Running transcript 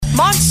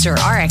Monster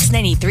RX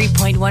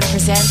 93.1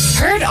 presents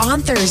Heard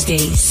on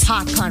Thursdays.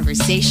 Hot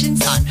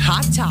conversations on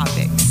hot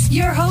topics.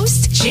 Your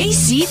host,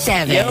 JC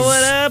Teves. Yo,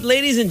 what up,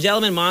 ladies and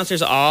gentlemen,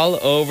 monsters all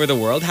over the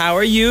world. How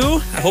are you?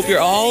 I hope you're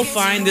all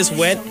fine this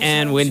wet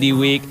and windy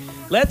week.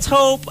 Let's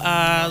hope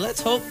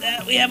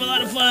that we have a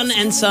lot of fun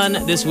and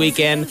sun this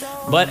weekend.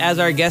 But as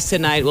our guest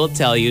tonight will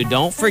tell you,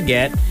 don't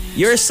forget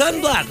your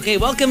sunblock. Okay,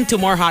 welcome to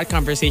more hot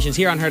conversations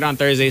here on Heard on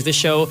Thursdays, the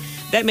show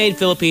that made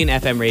Philippine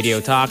FM radio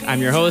talk.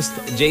 I'm your host,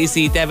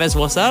 JC Teves.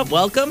 What's up?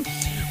 Welcome.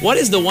 What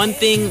is the one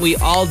thing we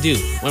all do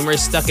when we're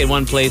stuck in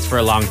one place for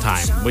a long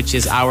time, which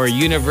is our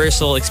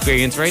universal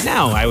experience right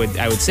now? I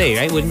would say,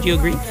 right? Wouldn't you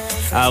agree?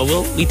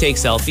 We take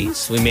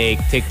selfies, we make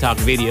TikTok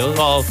videos.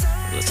 Well,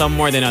 some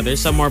more than others,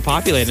 some more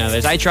popular than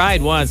others. I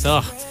tried once.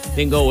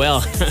 Didn't go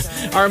well.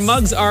 Our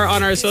mugs are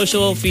on our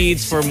social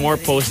feeds for more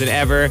posts than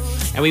ever,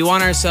 and we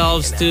want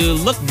ourselves to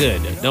look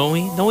good, don't we?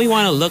 Don't we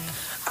want to look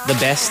the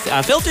best?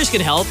 Filters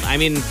can help. I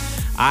mean,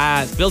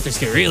 filters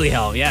can really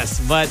help,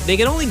 yes, but they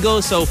can only go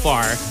so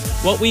far.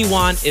 What we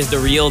want is the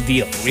real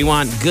deal. We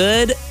want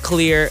good,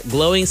 clear,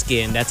 glowing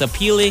skin that's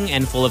appealing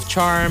and full of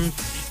charm,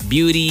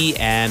 beauty,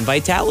 and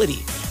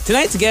vitality.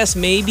 Tonight's guest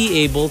may be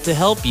able to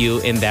help you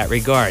in that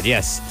regard.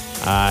 Yes.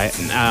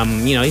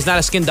 He's not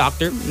a skin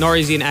doctor, nor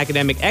is he an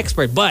academic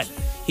expert, but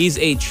he's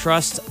a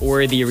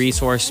trustworthy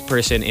resource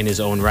person in his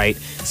own right.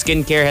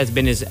 Skincare has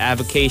been his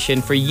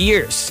avocation for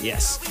years.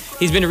 Yes.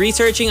 He's been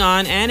researching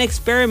on and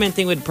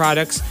experimenting with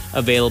products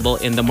available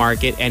in the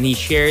market, and he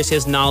shares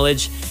his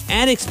knowledge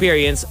and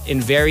experience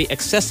in very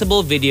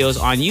accessible videos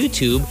on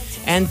YouTube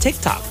and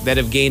TikTok that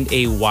have gained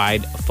a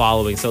wide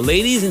following. So,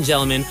 ladies and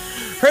gentlemen,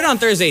 Heard on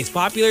Thursdays,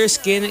 popular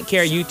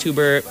skincare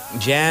YouTuber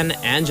Jan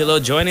Angelo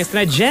joining us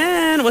tonight.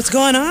 Jan, what's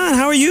going on?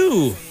 How are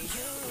you?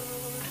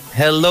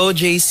 Hello,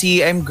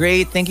 JC. I'm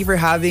great. Thank you for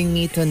having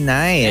me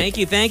tonight.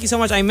 Thank you so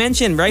much. I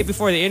mentioned right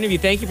before the interview,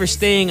 thank you for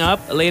staying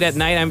up late at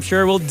night. I'm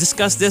sure we'll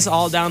discuss this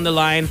all down the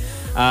line.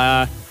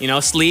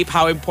 Sleep,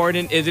 how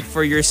important is it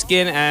for your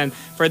skin? And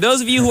for those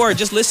of you who are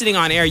just listening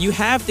on air, you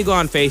have to go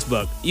on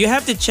Facebook. You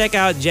have to check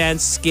out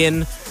Jan's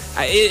skin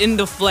in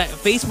the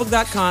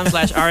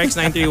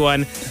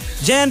facebook.com/RX931.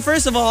 Jan,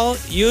 first of all,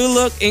 you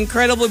look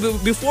incredible.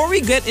 Before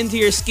we get into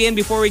your skin,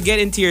 before we get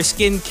into your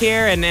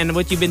skincare and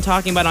what you've been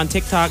talking about on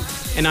TikTok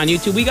and on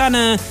YouTube, we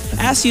gotta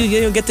ask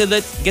you, get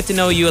to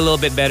know you a little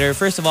bit better.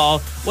 First of all,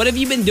 what have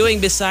you been doing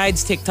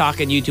besides TikTok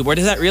and YouTube? Or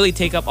does that really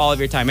take up all of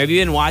your time? Have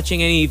you been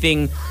watching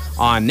anything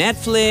on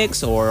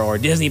Netflix or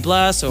Disney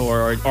Plus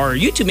or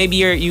YouTube? Maybe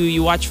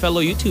you watch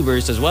fellow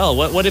YouTubers as well.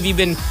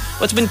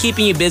 What's been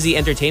keeping you busy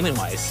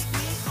entertainment-wise?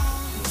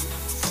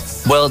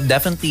 Well,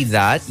 definitely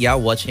that. Yeah,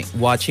 watching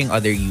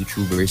other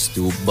YouTubers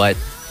too. But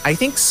I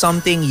think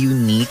something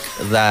unique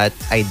that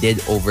I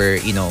did over,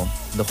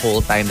 the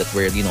whole time that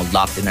we're,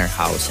 locked in our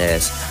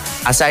houses,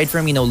 aside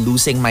from,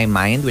 losing my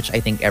mind, which I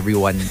think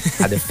everyone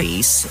had a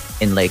phase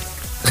in I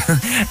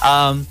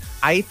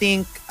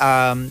think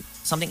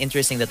something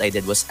interesting that I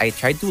did was I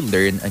tried to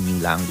learn a new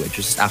language,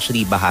 which is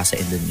actually Bahasa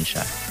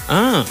Indonesia.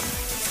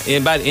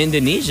 About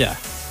Indonesia.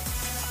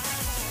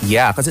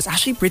 Yeah, because it's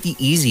actually pretty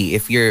easy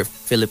if you're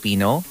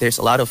Filipino. There's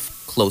a lot of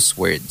close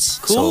words.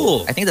 Cool.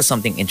 So I think that's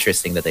something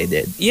interesting that I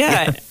did.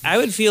 Yeah, I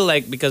would feel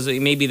like because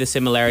maybe the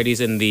similarities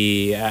in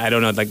the I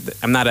don't know,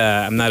 I'm not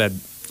a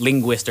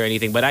linguist or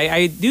anything, but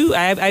I've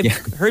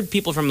heard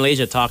people from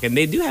Malaysia talk, and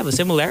they do have a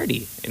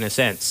similarity in a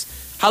sense.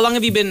 How long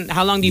do you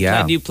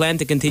plan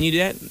to continue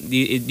that? Do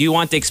you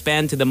want to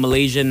expand to the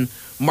Malaysian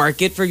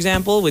market, for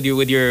example, with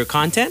your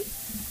content?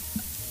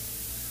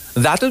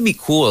 That would be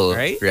cool,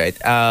 right?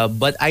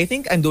 But I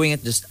think I'm doing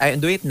it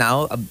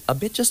now a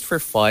bit just for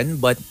fun.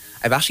 But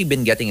I've actually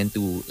been getting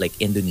into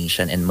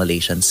Indonesian and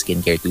Malaysian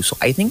skincare too, so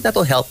I think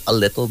that'll help a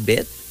little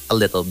bit.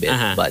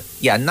 But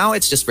yeah, now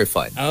it's just for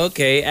fun.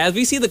 Okay, as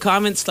we see the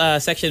comments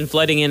section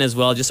flooding in as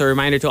well, just a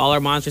reminder to all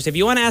our monsters, if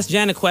you want to ask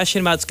Jan a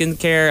question about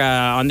skincare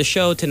on the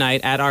show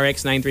tonight at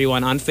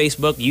RX931 on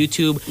Facebook,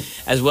 YouTube,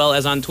 as well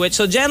as on Twitch.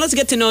 So Jan, let's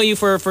get to know you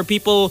for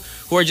people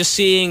who are just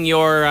seeing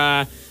your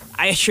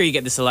I'm sure you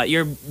get this a lot.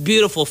 Your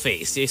beautiful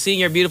face. You're seeing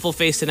your beautiful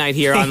face tonight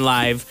here on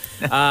live.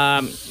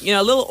 A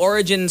little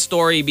origin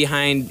story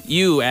behind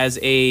you as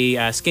a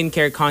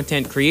skincare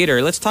content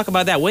creator. Let's talk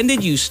about that. When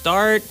did you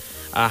start?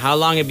 How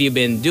long have you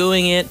been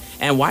doing it?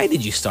 And why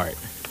did you start?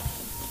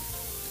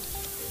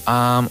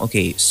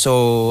 Okay,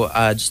 so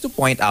just to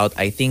point out,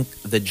 I think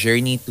the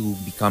journey to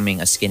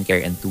becoming a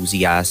skincare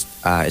enthusiast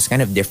is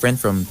kind of different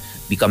from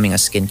becoming a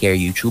skincare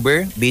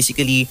YouTuber.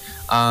 Basically,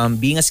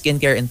 being a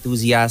skincare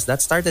enthusiast,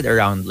 that started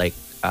around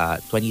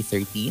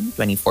 2013,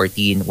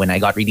 2014 when I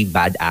got really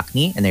bad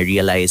acne and I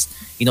realized,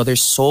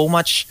 there's so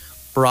much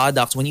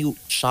products. When you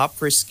shop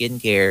for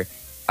skincare,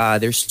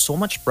 there's so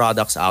much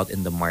products out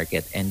in the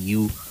market and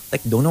you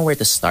don't know where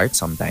to start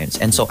sometimes.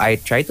 And so I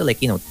tried to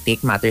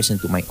take matters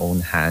into my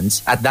own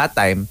hands. At that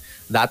time,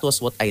 that was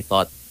what I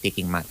thought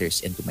taking matters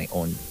into my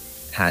own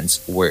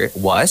hands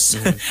was.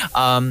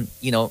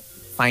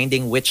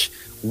 Finding which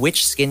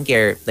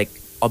skincare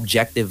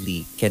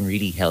objectively can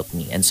really help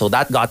me. And so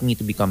that got me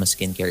to become a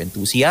skincare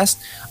enthusiast.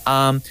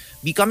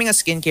 becoming a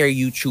skincare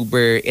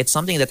YouTuber, it's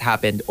something that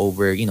happened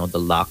over, the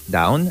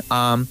lockdown.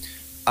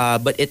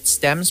 But it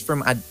stems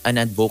from an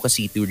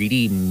advocacy to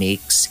really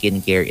make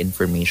skincare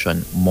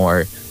information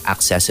more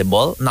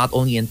accessible, not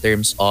only in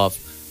terms of,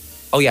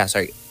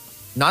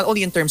 not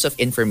only in terms of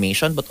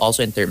information, but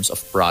also in terms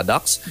of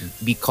products,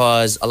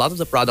 because a lot of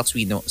the products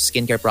we know,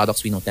 skincare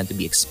products we know, tend to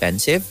be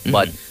expensive.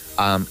 But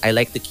I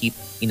like to keep,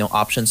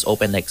 options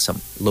open, like some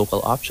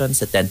local options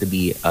that tend to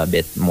be a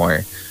bit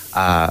more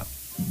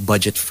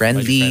budget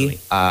friendly.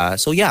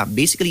 So yeah,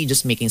 basically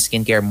just making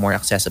skincare more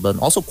accessible, and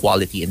also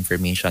quality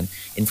information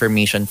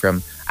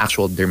from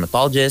actual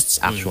dermatologists,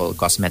 actual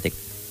cosmetic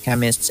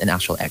chemists, and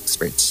actual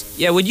experts.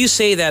 Yeah, would you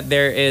say that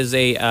there is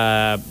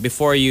a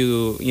before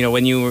you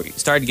when you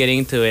started getting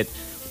into it,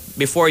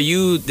 before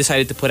you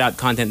decided to put out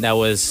content that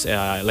was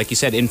like you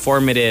said,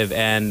 informative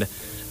and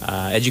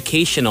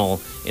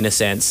educational in a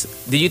sense,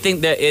 did you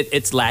think that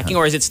it's lacking,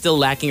 or is it still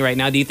lacking right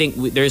now? Do you think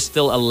there's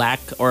still a lack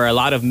or a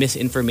lot of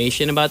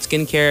misinformation about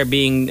skincare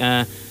being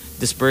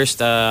dispersed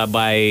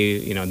by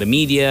the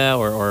media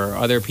or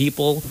other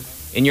people?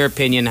 In your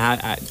opinion,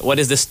 what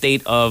is the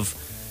state of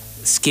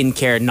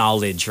skincare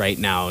knowledge right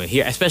now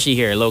here, especially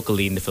here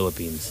locally in the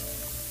Philippines?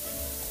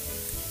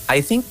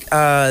 I think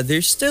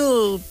there's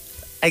still,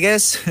 I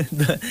guess,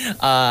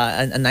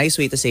 a nice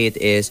way to say it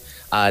is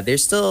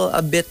there's still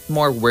a bit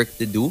more work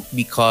to do,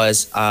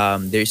 because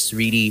there's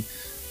really,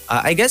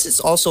 I guess it's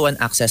also an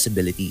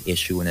accessibility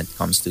issue when it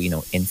comes to,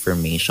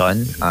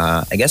 information.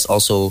 I guess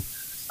also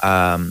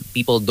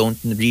people don't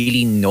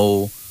really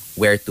know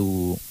where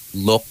to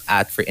look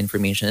at for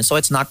information. So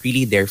it's not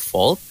really their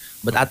fault.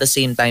 But at the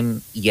same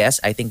time,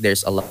 yes, I think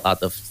there's a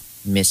lot of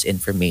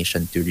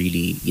misinformation to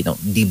really,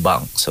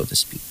 debunk, so to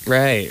speak.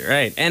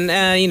 Right. And,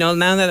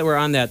 now that we're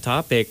on that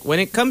topic, when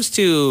it comes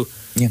to,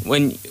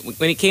 when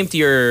it came to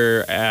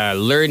your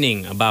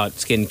learning about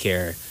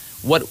skincare,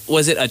 what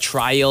was it, a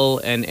trial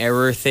and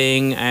error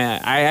thing?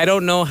 I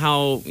don't know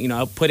how,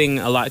 putting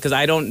a lot, because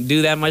I don't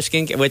do that much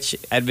skincare, which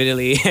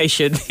admittedly I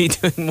should be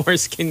doing more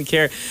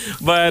skincare.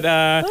 But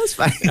that's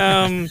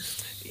fine.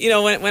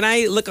 When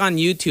I look on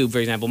YouTube, for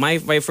example,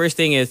 my first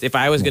thing is, if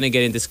I was going to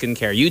get into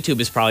skincare,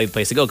 YouTube is probably the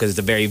place to go, because it's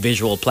a very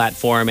visual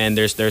platform, and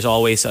there's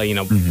always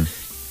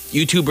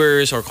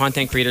YouTubers or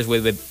content creators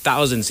with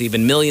thousands,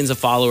 even millions of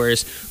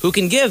followers who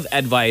can give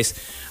advice.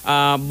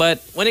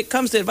 But when it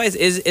comes to advice,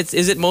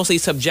 is it mostly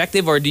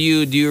subjective, or do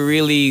you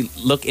really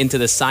look into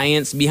the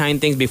science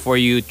behind things before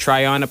you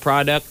try on a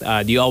product?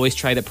 Do you always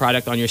try the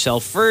product on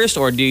yourself first,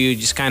 or do you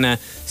just kind of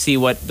see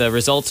what the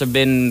results have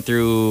been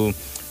through,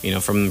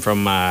 from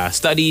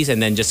studies,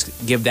 and then just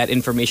give that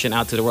information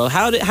out to the world?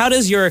 How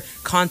does your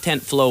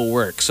content flow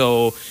work?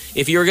 So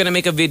if you were going to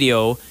make a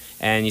video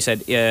and you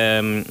said,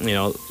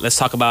 let's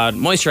talk about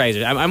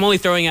moisturizers. I'm only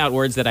throwing out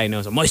words that I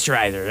know. So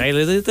moisturizer, right?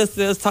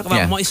 Let's talk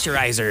about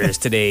moisturizers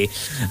today.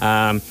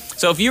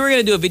 So if you were going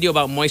to do a video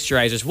about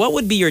moisturizers, what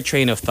would be your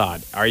train of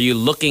thought? Are you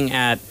looking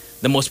at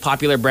the most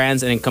popular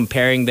brands and then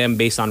comparing them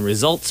based on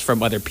results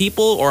from other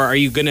people? Or are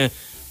you going to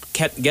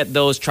get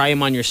those, try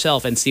them on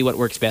yourself, and see what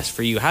works best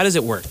for you? How does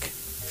it work?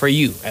 For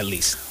you, at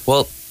least.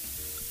 Well,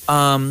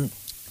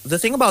 the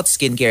thing about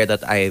skincare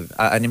that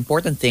an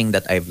important thing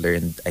that I've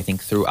learned, I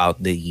think,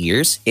 throughout the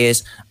years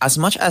is, as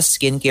much as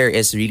skincare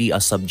is really a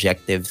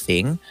subjective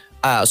thing,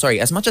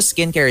 as much as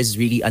skincare is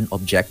really an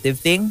objective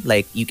thing,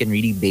 like you can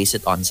really base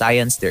it on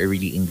science, there are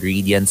really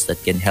ingredients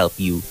that can help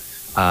you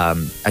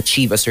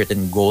achieve a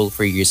certain goal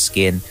for your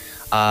skin.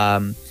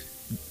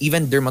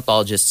 Even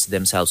dermatologists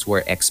themselves, who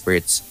are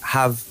experts,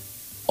 have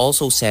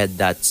also said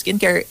that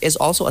skincare is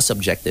also a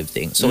subjective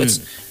thing. So it's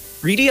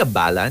really a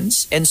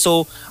balance. And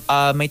so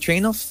my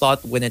train of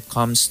thought when it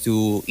comes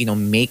to,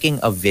 making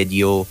a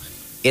video,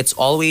 it's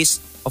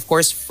always, of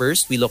course,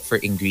 first we look for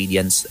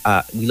ingredients.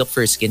 We look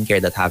for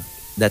skincare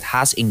that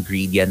has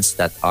ingredients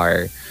that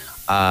are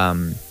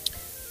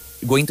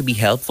going to be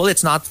helpful.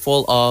 It's not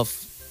full of,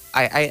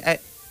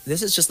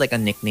 this is just like a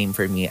nickname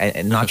for me.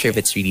 I'm not sure if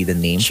it's really the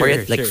name for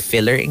it. Like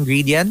filler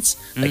ingredients,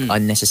 like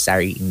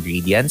unnecessary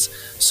ingredients.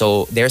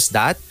 So there's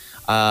that.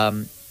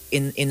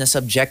 In a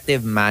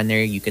subjective manner,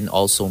 you can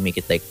also make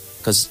it like,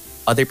 because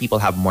other people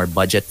have more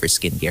budget for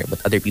skincare,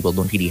 but other people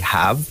don't really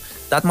have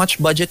that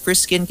much budget for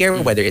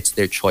skincare, whether it's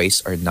their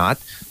choice or not.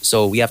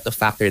 So we have to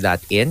factor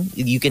that in.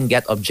 You can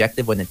get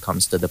objective when it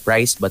comes to the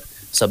price, but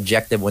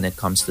subjective when it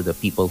comes to the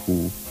people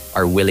who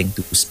are willing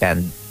to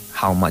spend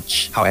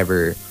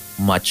however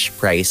much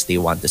price they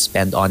want to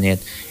spend on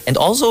it. And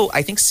also,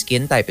 I think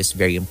skin type is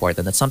very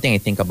important. That's something I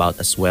think about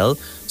as well.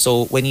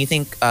 So when you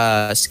think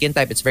skin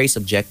type, it's very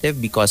subjective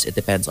because it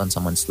depends on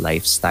someone's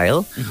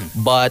lifestyle.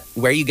 But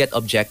where you get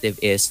objective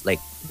is, like,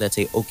 let's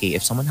say, okay,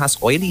 if someone has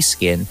oily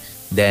skin,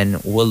 then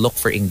we'll look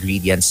for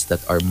ingredients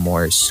that are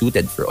more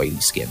suited for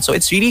oily skin. So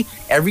it's really,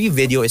 every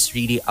video is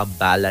really a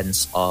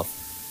balance of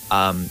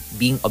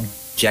being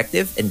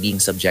objective and being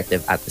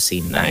subjective at the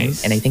same time.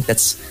 Nice. And I think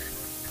that's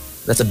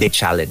that's a big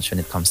challenge when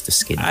it comes to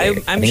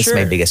skincare. I'm I think sure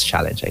it's my biggest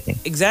challenge, I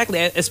think. Exactly,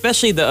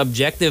 especially the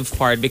objective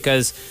part,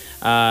 because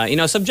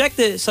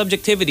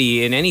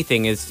subjectivity in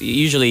anything is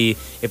usually,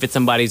 if it's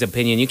somebody's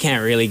opinion, you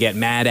can't really get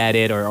mad at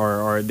it,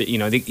 or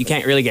you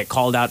can't really get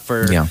called out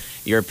for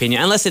your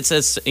opinion, unless it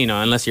says,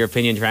 unless your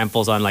opinion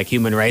tramples on like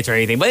human rights or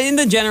anything. But in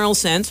the general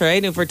sense,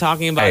 right? If we're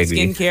talking about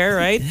skincare,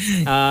 right?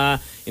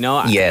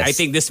 Yes. I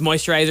think this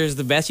moisturizer is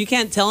the best. You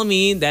can't tell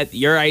me that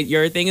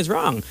your thing is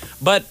wrong.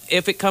 But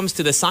if it comes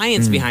to the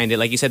science behind it,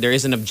 like you said, there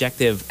is an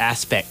objective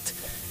aspect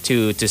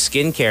to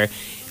skincare.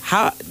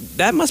 How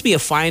that must be a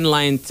fine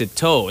line to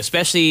toe,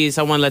 especially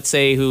someone, let's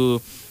say, who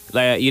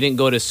you didn't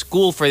go to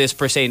school for this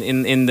per se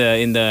in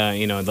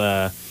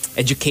the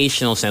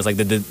educational sense, like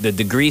the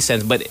degree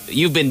sense, but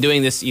you've been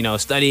doing this,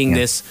 studying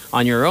this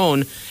on your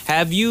own.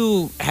 Have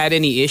you had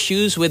any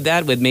issues with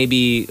that? With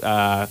maybe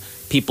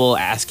people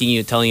asking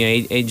you, telling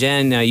you, "Hey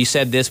Jen, you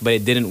said this, but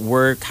it didn't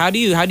work." How do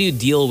you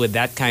deal with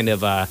that kind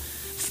of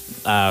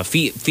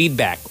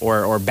feedback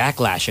or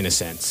backlash in a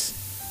sense?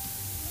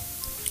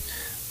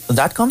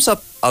 That comes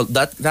up.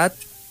 That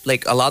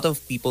like a lot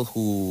of people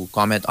who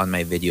comment on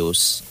my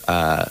videos,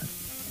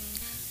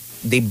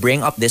 they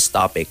bring up this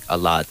topic a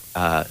lot,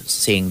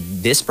 saying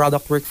this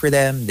product worked for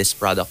them, this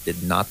product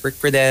did not work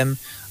for them,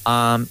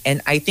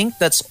 and I think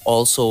that's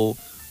also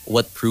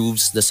what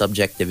proves the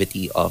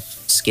subjectivity of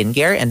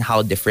skincare and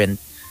how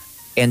different,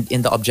 and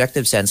in the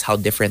objective sense, how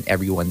different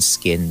everyone's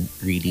skin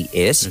really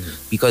is.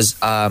 Because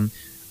I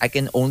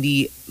can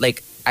only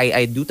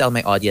I do tell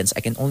my audience I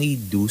can only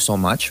do so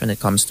much when it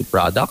comes to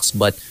products,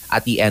 but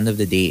at the end of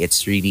the day,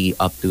 it's really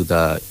up to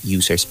the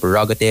user's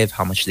prerogative,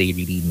 how much they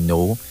really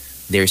know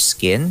their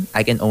skin.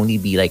 I can only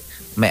be like,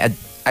 I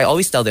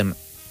always tell them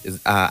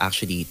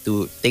actually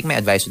to take my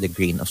advice with a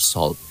grain of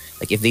salt.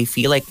 Like if they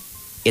feel like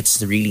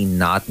it's really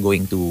not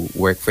going to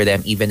work for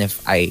them, even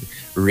if I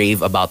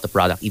rave about the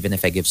product, even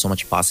if I give so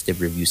much positive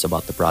reviews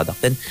about the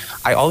product, then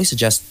I always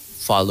suggest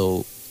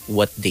follow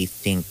what they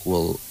think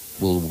will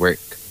work.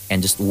 And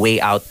just weigh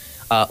out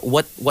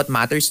what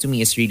matters to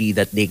me is really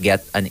that they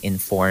get an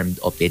informed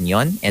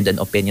opinion and an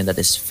opinion that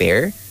is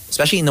fair,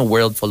 especially in a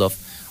world full of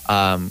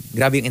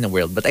grabe yung in a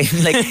world, but I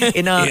mean like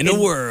in a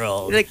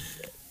world, like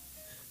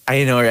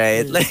I know,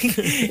 right? Like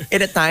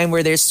in a time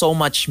where there's so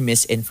much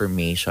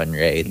misinformation,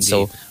 right? Indeed.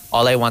 So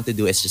all I want to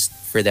do is just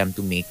for them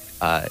to make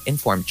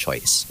informed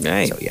choice.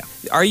 Right. So yeah.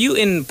 Are you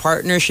in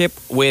partnership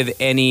with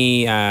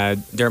any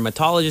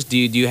dermatologist? Do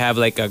you have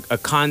like a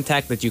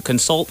contact that you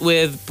consult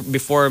with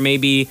before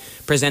maybe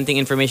presenting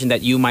information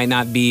that you might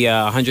not be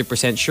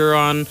 100% sure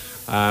on?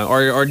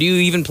 Or do you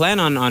even plan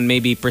on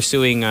maybe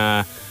pursuing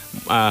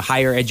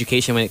higher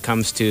education when it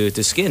comes to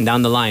skin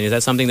down the line? Is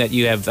that something that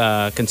you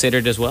have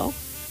considered as well,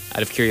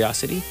 out of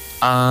curiosity?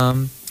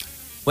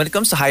 When it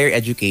comes to higher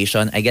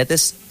education, I get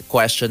this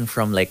question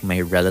from like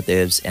my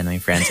relatives and my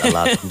friends a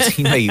lot who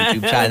see my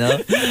YouTube channel.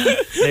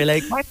 They're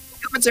like, why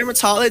become a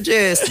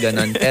dermatologist?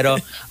 Ganon. Pero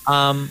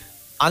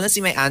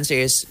honestly, my answer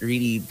is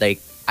really like,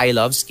 I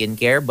love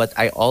skincare, but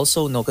I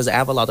also know, because I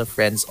have a lot of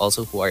friends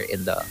also who are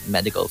in the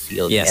medical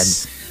field.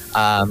 Yes.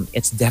 And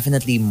it's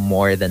definitely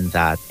more than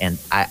that. And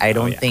I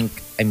don't think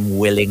I'm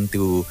willing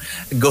to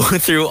go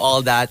through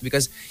all that,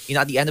 because,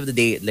 at the end of the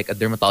day, like a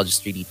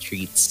dermatologist really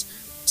treats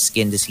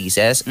skin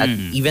diseases.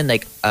 And even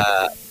like,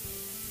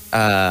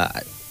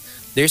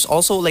 there's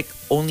also like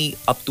only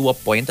up to a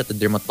point that the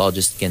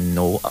dermatologist can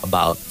know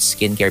about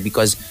skincare,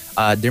 because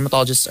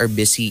dermatologists are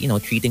busy,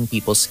 treating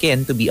people's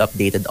skin to be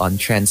updated on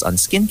trends on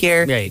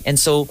skincare. Right. And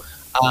so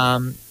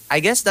I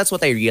guess that's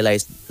what I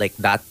realized, like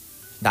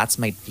that's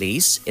my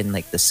place in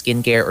like the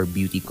skincare or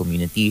beauty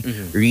community,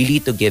 really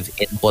to give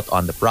input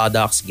on the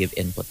products, give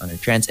input on the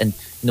trends, and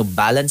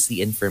balance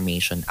the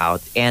information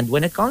out. And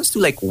when it comes to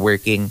like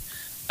working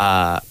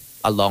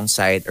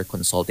alongside or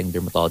consulting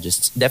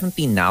dermatologists,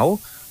 definitely now,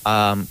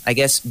 I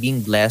guess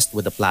being blessed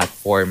with a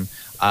platform,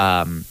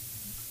 I've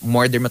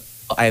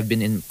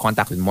been in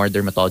contact with more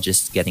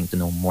dermatologists, getting to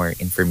know more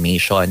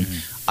information.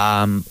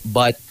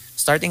 But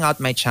starting out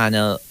my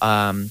channel,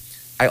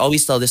 I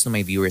always tell this to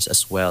my viewers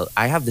as well.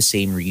 I have the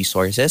same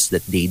resources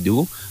that they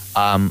do.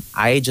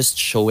 I just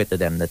show it to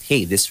them that,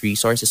 hey, this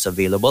resource is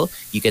available.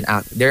 You can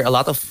there are a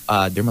lot of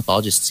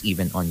dermatologists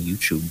even on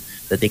YouTube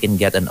that they can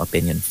get an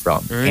opinion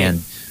from.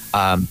 And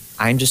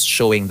I'm just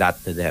showing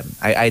that to them.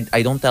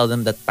 I don't tell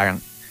them that parang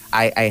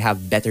I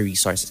have better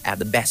resources, I have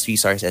the best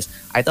resources.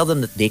 I tell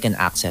them that they can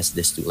access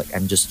this too. Like,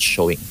 I'm just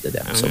showing to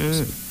them.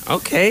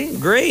 Okay,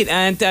 great.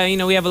 And,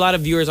 we have a lot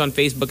of viewers on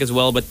Facebook as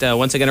well. But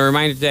once again, a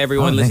reminder to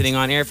everyone listening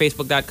on air,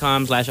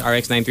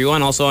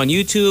 facebook.com/RX931. Also on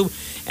YouTube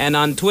and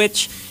on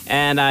Twitch.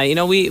 And,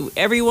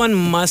 everyone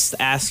must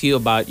ask you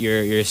about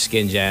your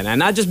skin, Jen. And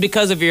not just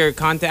because of your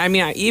content. I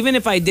mean, even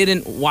if I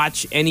didn't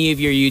watch any of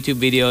your YouTube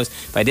videos,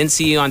 if I didn't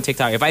see you on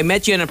TikTok, if I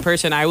met you in a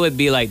person, I would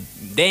be like,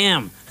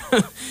 damn.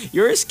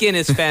 Your skin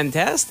is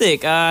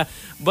fantastic.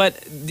 But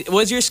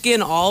was your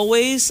skin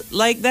always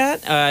like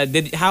that?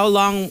 How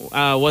long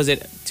was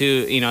it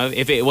to,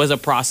 if it was a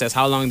process,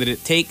 how long did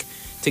it take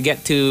to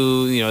get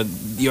to,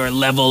 your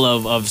level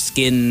of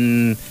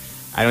skin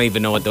I don't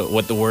even know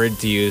what the word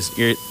to use.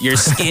 Your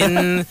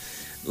skin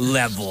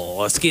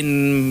level,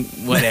 skin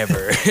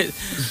whatever,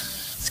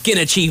 skin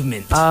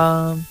achievement.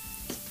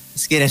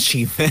 Skin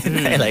achievement.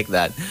 I like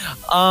that.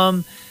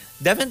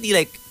 Definitely,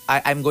 like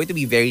I'm going to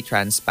be very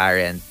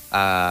transparent.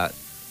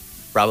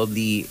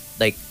 Probably,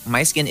 like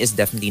my skin is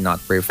definitely not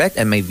perfect,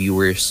 and my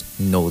viewers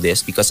know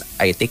this because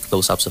I take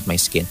close-ups of my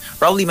skin.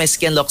 Probably my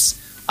skin looks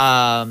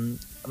what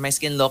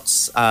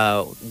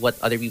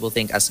other people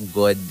think as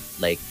good,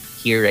 like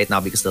here right now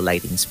because the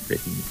lighting's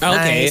pretty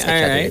Okay, nice,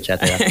 alright.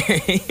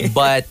 etc.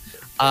 But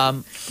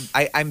I'm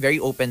very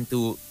open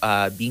to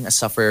being a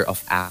sufferer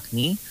of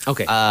acne.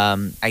 Okay.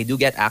 I do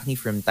get acne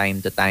from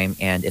time to time,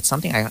 and it's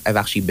something I've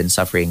actually been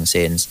suffering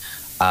since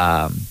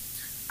I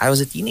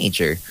was a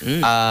teenager.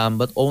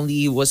 But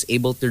only was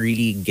able to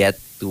really get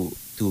to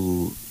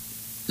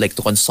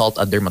consult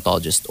a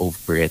dermatologist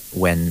over it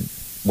when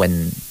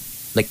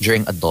like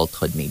during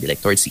adulthood, maybe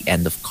like towards the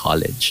end of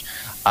college,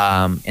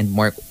 and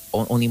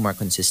only more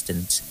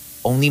consistent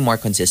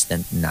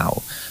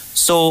now.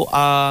 So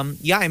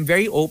yeah, I'm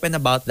very open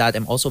about that.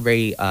 I'm also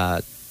very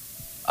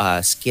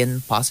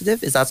skin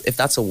positive. If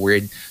that's a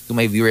word to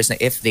my viewers, na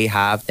if they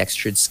have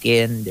textured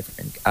skin,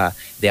 different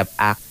they have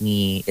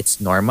acne, it's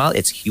normal,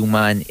 it's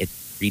human, it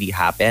really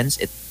happens.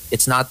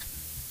 It's not,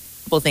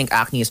 people think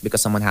acne is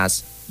because someone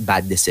has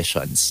bad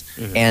decisions.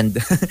 And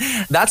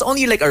that's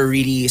only like a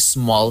really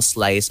small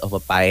slice of a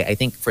pie. I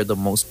think for the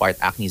most part,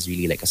 acne is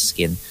really like a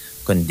skin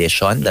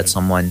condition that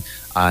someone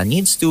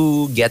needs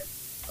to get,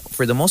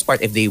 for the most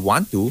part, if they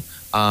want to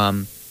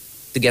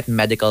get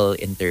medical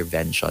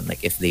intervention.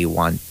 Like if they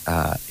want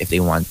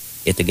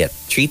it to get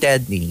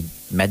treated, they need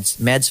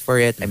meds for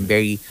it. I'm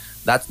very,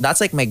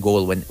 that's like my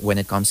goal when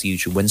it comes to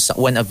YouTube.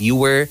 When a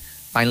viewer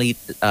finally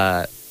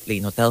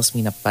tells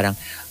me na parang,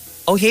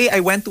 oh hey, I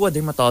went to a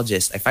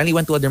dermatologist. I finally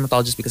went to a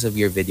dermatologist because of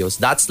your videos.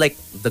 That's like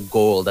the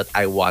goal that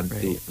I want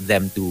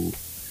them to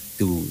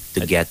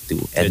get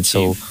to. And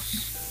so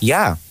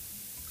yeah.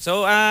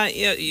 So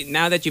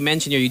now that you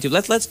mentioned your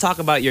YouTube, let's talk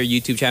about your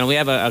YouTube channel. We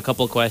have a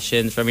couple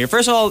questions from here.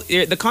 First of all,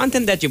 the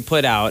content that you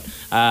put out,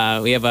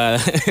 we have a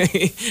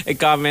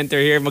commenter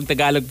here,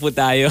 magtagalog po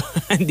tayo.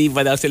 Hindi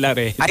pa daw sila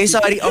rin. Ay,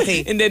 sorry.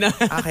 Okay. And then,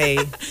 okay.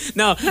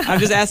 No, I'm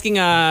just asking,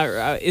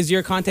 is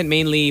your content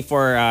mainly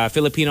for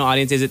Filipino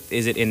audience?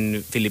 Is it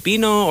in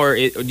Filipino, or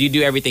do you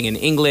do everything in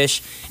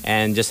English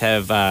and just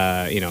have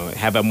a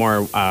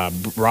more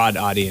broad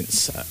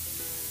audience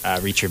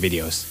reach your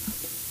videos?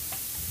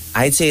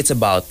 I'd say it's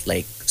about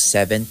like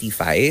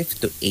 75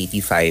 to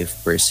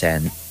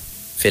 85%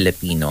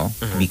 Filipino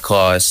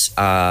because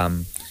I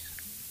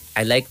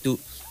like to.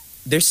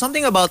 There's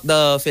something about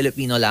the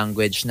Filipino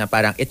language na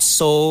parang it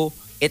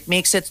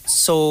makes it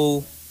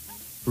so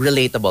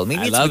relatable.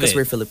 Maybe it's because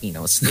we're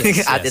Filipinos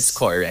at its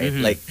core,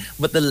 right?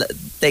 But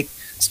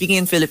speaking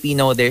in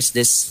Filipino, there's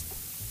this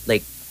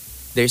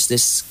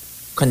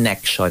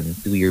connection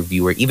to your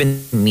viewer.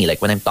 Even me,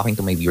 like when I'm talking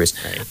to my viewers,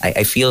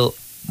 I feel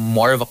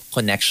more of a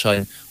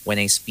connection when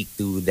I speak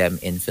to them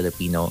in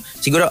Filipino.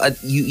 Siguro,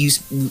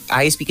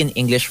 I speak in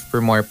English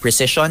for more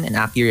precision and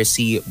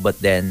accuracy, but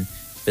then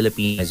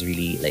Filipino is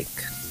really like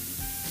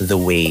the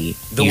way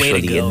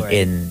usually to go,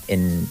 in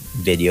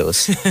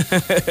videos.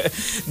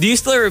 Do you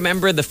still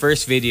remember the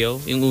first video,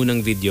 yung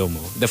unang video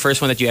mo? The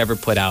first one that you ever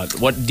put out?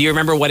 Do you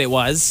remember what it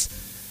was?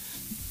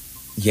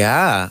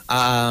 Yeah.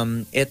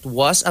 It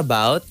was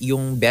about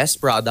yung best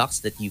products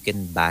that you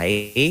can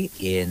buy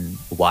in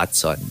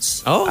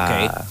Watsons. Oh,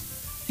 okay.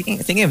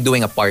 Thinking of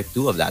doing a part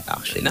 2 of that,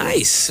 actually.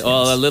 Nice.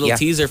 Well, a little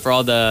teaser for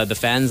all the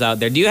fans out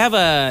there. Do you have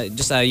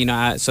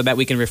so that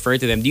we can refer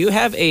to them, do you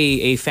have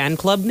a fan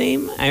club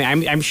name?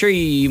 I'm sure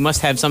you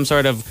must have some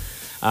sort of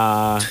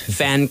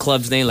fan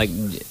club's name, like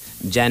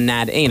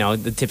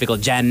the typical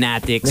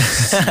Jannatics.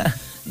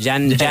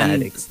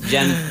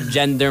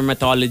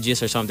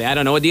 Gendermatologist or something. I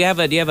don't know. Do you have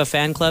a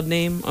fan club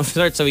name of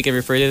sorts so we can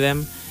refer to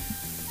them?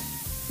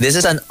 This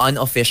is an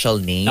unofficial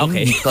name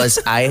because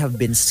I have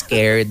been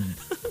scared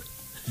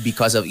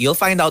because of. You'll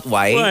find out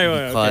why.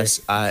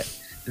 Because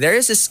there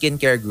is a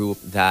skincare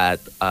group that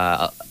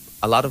a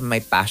lot of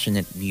my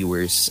passionate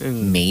viewers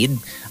made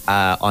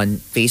on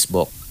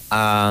Facebook,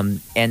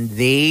 and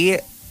the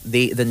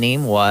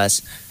name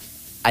was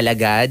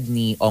Alagad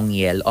ni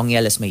Ongyel.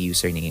 Ongyel is my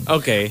username.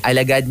 Okay.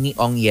 Alagad ni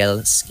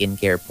Ongyel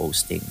skincare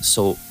posting.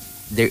 So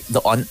the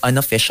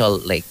unofficial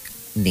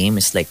name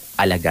is like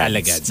Alagad.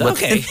 Alagad's. But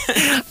Okay.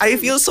 I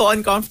feel so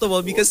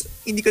uncomfortable because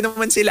hindi ko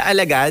naman sila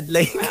alagad.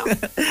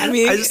 I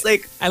mean, I just I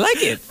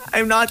like it.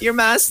 I'm not your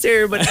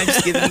master, but I'm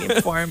just giving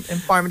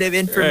informative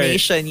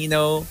information,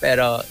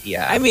 Pero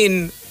yeah. I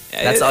mean,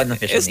 that's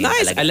unofficial it's name.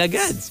 Nice.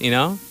 Alagads,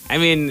 I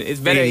mean, it's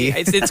better. Really?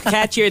 It's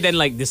catchier than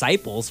like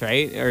disciples,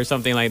 right? Or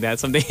something like that.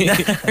 Something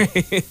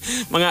mga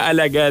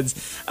alagads.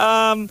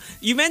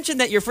 You mentioned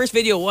that your first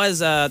video was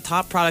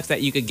top products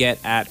that you could get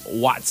at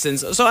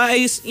Watsons. So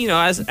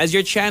as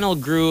your channel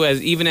grew,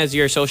 even as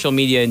your social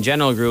media in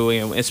general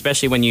grew,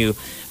 especially when you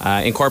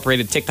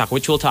incorporated TikTok,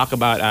 which we'll talk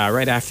about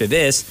right after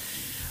this.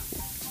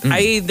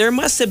 there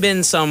must have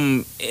been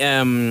some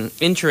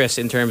interest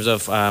in terms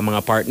of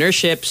mga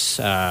partnerships,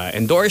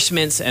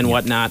 endorsements, and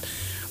whatnot.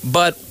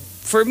 But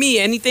for me,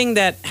 anything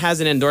that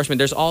has an endorsement,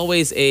 there's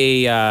always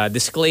a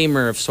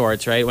disclaimer of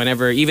sorts, right?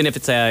 Whenever, even if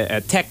it's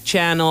a tech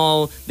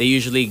channel, they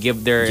usually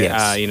give their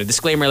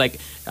disclaimer like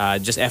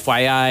just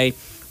FYI.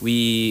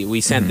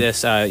 We sent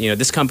this,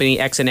 this company,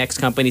 X and X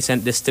company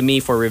sent this to me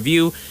for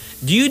review.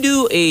 Do you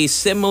do a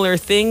similar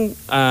thing?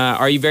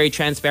 Are you very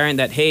transparent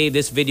that, hey,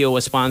 this video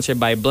was sponsored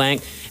by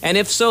blank? And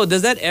if so,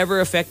 does that ever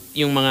affect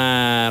yung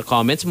mga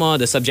comments mo,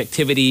 the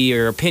subjectivity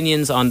or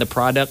opinions on the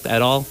product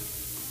at all?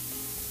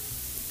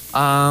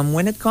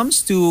 When it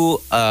comes to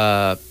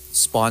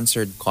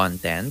sponsored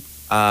content,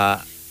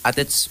 I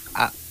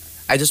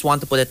just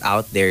want to put it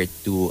out there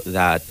too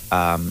that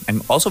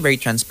I'm also very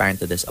transparent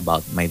to this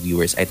about my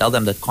viewers. I tell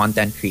them that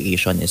content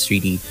creation is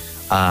really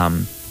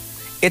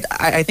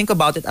I think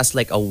about it as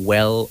like a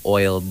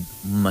well-oiled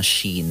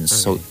machine,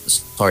 so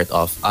sort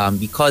of,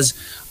 because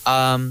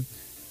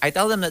I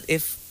tell them that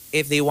if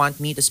they want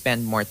me to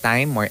spend more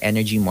time, more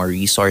energy, more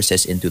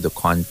resources into the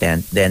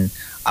content, then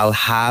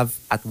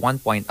at one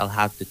point I'll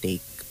have to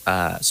take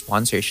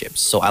sponsorships.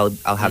 So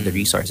I'll have the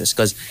resources,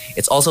 because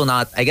it's also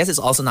not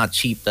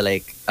cheap to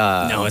like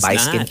no, buy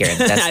not. skincare and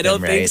test I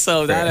don't them, think right?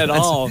 so, not at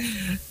all.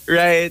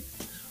 Right.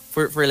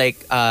 For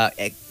like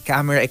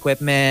camera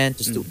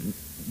equipment,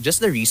 just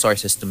the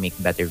resources to make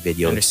better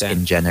videos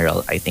in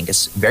general, I think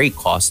is very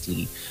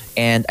costly.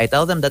 And I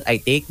tell them that I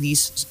take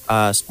these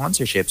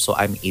sponsorships so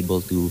I'm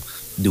able to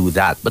do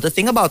that. But the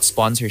thing about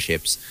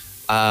sponsorships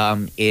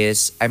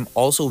is I'm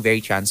also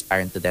very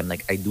transparent to them.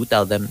 Like I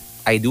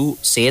do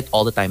say it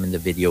all the time in the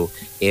video.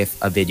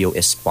 If a video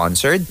is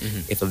sponsored,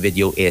 if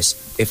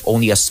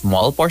only a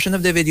small portion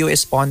of the video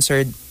is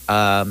sponsored,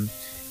 I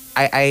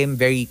am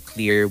very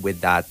clear with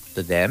that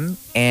to them.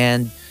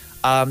 And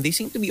they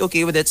seem to be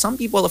okay with it. Some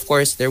people, of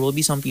course, there will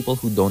be some people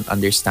who don't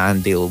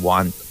understand. They'll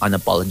want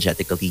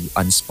unapologetically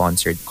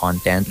unsponsored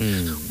content.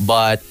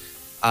 But,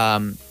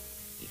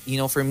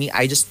 for me,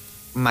 I just,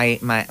 my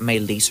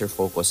laser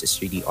focus is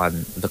really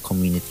on the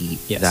community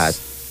that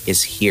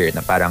is here.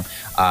 Na parang,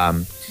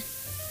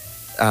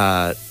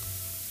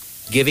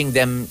 giving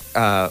them,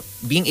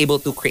 being able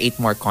to create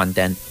more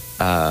content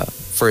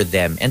for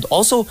them. And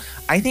also,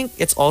 I think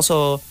it's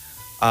also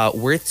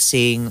worth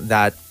saying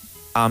that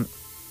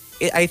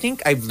I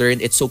think I've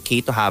learned it's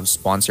okay to have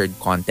sponsored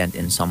content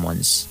in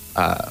someone's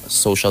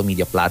social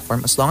media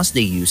platform as long as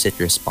they use it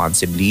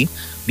responsibly,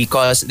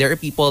 because there are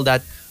people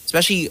that,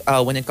 especially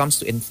when it comes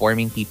to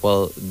informing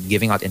people,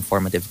 giving out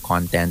informative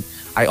content,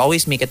 I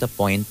always make it a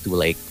point to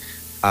like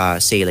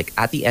say like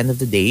at the end of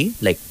the day,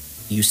 like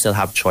you still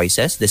have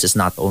choices. This is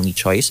not the only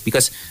choice,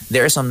 because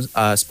there are some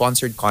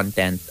sponsored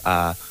content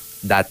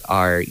that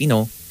are,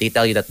 they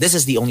tell you that this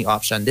is the only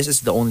option, this is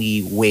the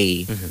only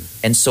way.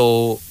 And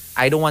so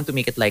I don't want to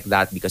make it like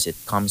that, because it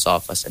comes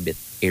off as a bit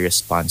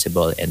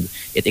irresponsible and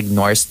it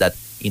ignores that,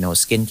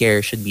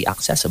 skincare should be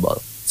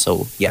accessible.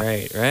 So, yeah.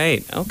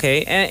 Right.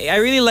 Okay. And I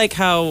really like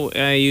how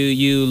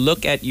you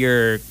look at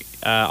your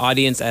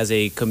audience as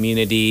a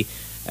community.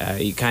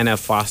 You kind of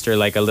foster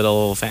like a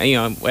little,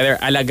 whether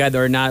alagad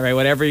or not, right?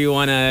 Whatever you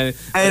want to.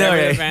 I know,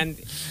 right?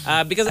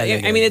 Because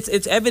I mean,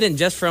 it's evident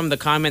just from the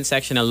comment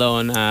section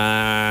alone.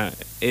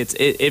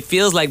 It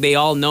feels like they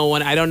all know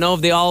one. I don't know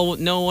if they all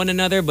know one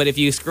another, but if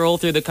you scroll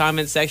through the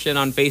comment section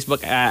on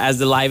Facebook as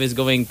the live is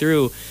going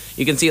through,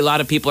 you can see a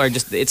lot of people are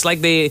just. It's like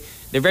they're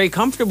very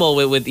comfortable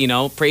with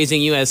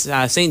praising you as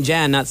Saint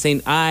Jan, not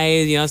Saint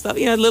I. Stuff.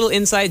 Little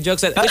inside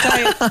jokes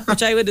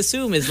which I would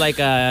assume is like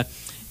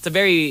it's a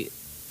very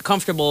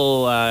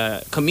comfortable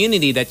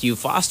community that you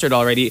fostered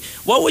already.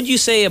 What would you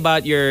say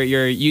about your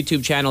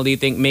YouTube channel do you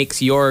think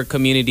makes your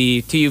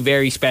community to you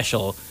very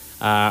special?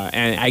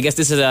 And I guess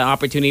this is an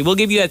opportunity. We'll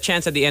give you a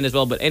chance at the end as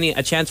well, but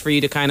a chance for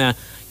you to kind of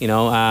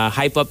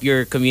hype up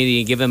your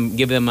community, give them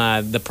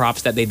the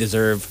props that they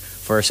deserve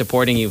for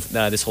supporting you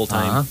this whole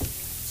time.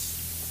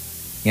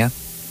 Yeah.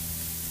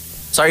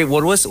 Sorry,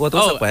 what was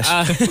the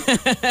question?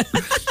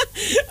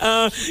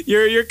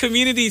 Your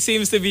community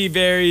seems to be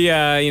very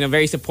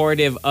very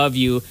supportive of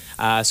you.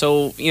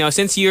 So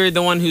since you're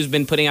the one who's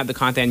been putting out the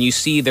content, you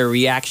see their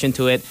reaction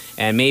to it,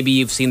 and maybe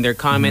you've seen their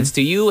comments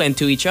to you and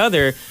to each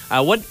other.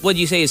 What would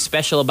you say is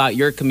special about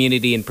your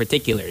community in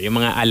particular? Yung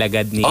mga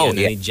alagad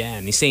ni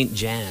Jan, ni Saint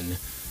Jan.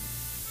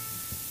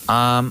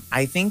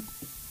 I think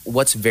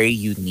what's very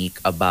unique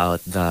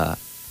about the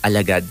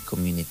alagad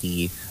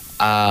community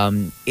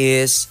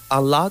is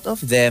a lot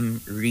of them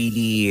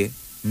really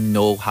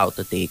know how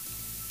to take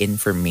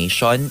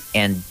information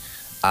and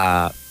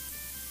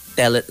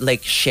tell it,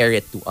 like share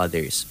it to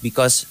others.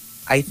 Because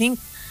I think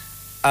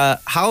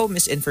how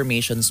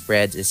misinformation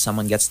spreads is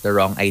someone gets the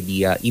wrong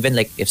idea. Even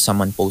like if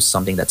someone posts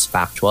something that's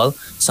factual,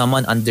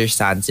 someone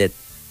understands it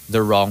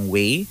the wrong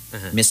way,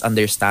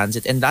 misunderstands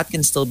it, and that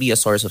can still be a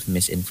source of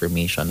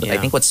misinformation. But I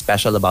think what's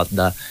special about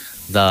the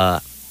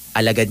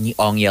Alagad ni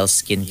Ong Yel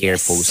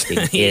skincare posting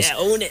is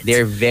own it.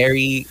 they're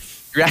very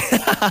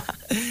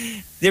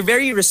they're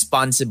very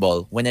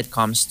responsible when it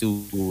comes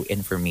to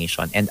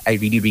information, and I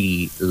really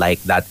really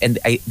like that. And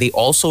they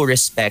also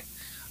respect,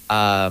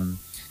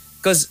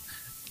 because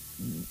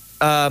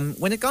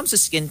when it comes to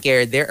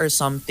skincare, there are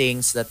some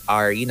things that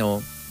are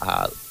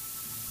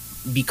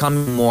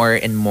becoming more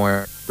and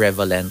more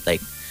prevalent,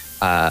 like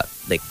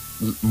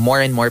more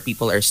and more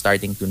people are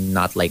starting to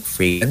not like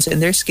fragrance in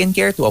their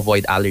skincare to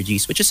avoid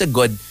allergies, which is a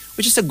good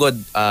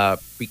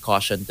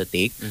precaution to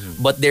take.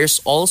 But there's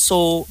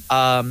also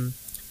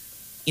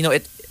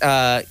it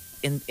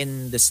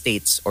in the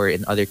States or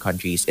in other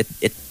countries,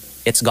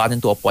 it's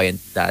gotten to a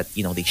point that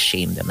they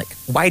shame them, like,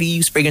 why do you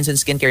use fragrance in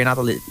skincare? You're not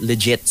a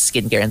legit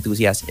skincare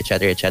enthusiast,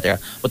 etc., etc.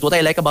 But what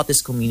I like about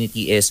this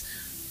community is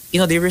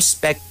they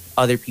respect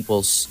other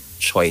people's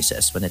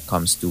choices when it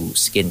comes to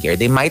skincare.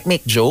 They might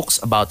make jokes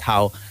about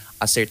how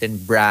a certain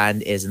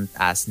brand isn't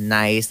as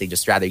nice. They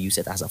just rather use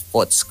it as a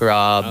foot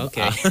scrub.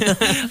 Okay.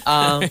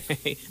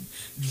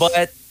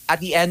 But at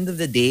the end of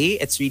the day,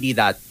 it's really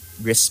that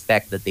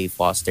respect that they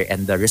foster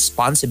and the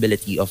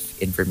responsibility of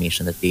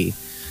information that they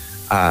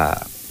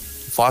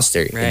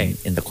foster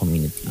in the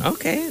community.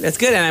 Okay, that's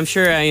good, and I'm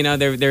sure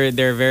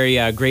they're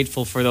very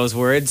grateful for those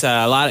words.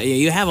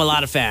 You have a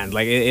lot of fans.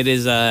 Like it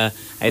is,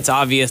 it's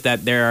obvious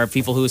that there are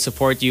people who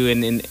support you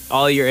in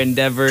all your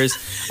endeavors.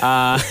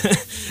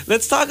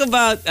 Let's talk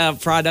about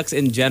products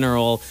in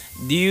general.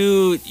 Do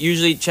you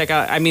usually check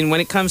out? I mean,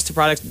 when it comes to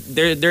products,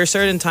 there are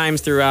certain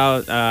times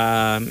throughout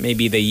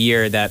maybe the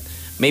year that.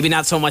 Maybe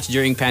not so much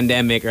during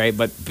pandemic, right?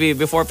 But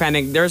before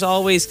pandemic, there's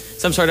always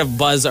some sort of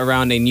buzz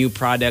around a new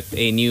product,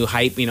 a new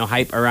hype,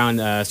 hype around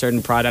a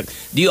certain product.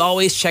 Do you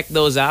always check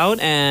those out?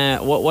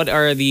 And what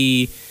are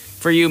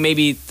for you,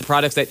 maybe the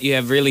products that you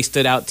have really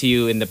stood out to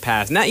you in the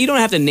past? Now, you don't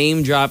have to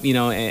name drop,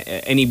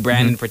 any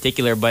brand in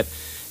particular, but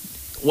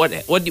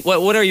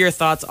what are your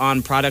thoughts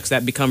on products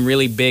that become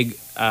really big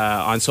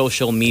on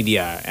social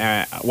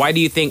media? Why do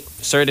you think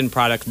certain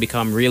products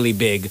become really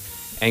big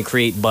and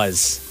create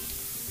buzz?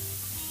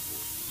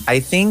 I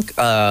think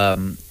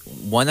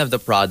one of the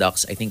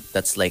products, I think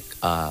that's like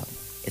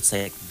it's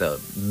like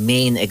the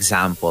main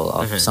example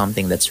of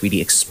something that's really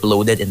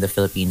exploded in the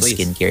Philippine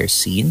skincare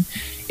scene.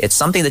 It's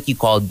something that you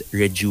call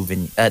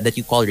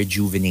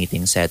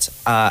rejuvenating sets.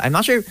 I'm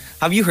not sure.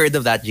 Have you heard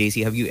of that,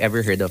 JC? Have you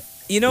ever heard of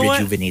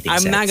rejuvenating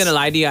sets? I'm not gonna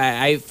lie to you.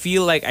 I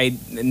feel like I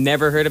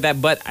never heard of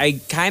that, but I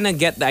kind of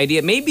get the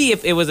idea. Maybe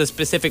if it was a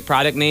specific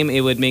product name,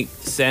 it would make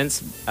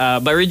sense.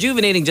 But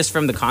rejuvenating, just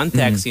from the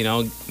context,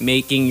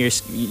 making your,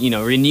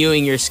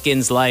 renewing your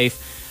skin's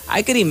life,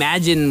 I could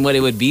imagine what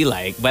it would be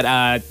like.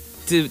 But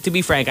to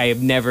be frank, I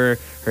have never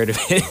heard of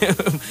it.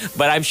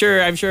 But I'm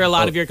sure a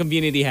lot of your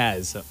community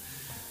has. So.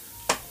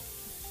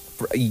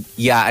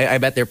 Yeah, I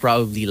bet they're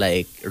probably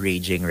like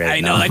raging right now.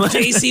 I know, like,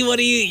 JC, what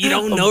do you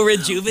don't know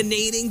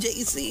rejuvenating,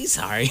 JC?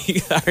 Sorry.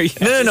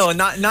 No,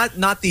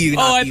 not to you.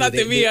 I thought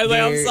to me. I was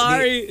like, I'm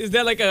sorry. Is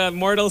that like a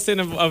mortal sin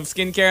of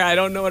skincare? I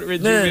don't know what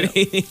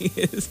rejuvenating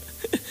is.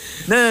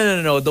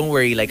 No. Don't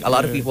worry. Like, a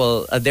lot of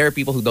people, there are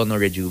people who don't know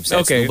rejuve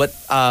sets. Okay. But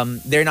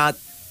they're not.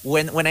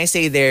 When I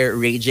say they're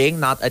raging,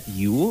 not at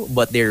you,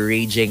 but they're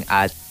raging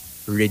at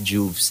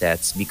rejuve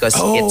sets, because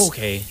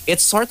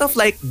it's sort of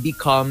like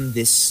become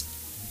this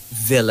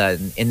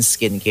villain in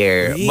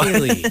skincare.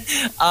 Really?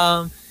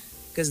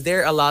 Because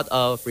there are a lot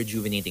of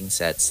rejuvenating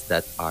sets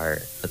that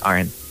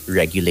aren't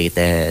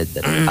regulated,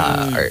 that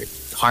are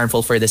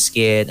harmful for the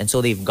skin, and so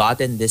they've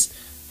gotten this.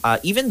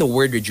 Even the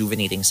word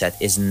rejuvenating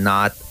set is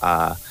not.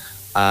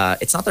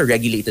 It's not a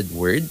regulated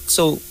word,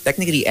 so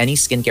technically any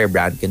skincare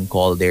brand can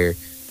call their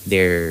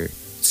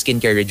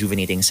skincare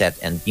rejuvenating set,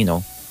 and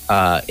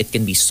it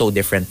can be so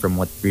different from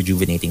what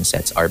rejuvenating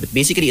sets are. But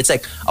basically, it's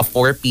like a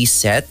 4-piece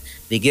set.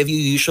 They give you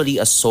usually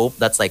a soap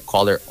that's like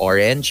color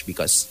orange,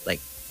 because like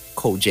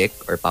Kojic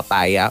or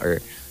papaya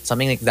or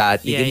something like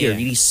that. They give you a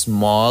really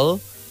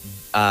small.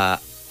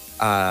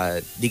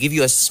 They give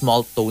you a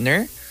small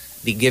toner.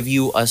 They give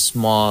you a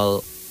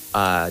small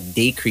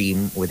day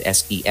cream with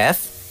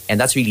SPF. And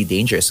that's really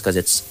dangerous because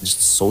it's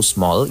just so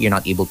small. You're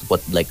not able to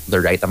put like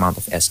the right amount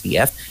of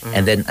SPF.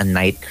 And then a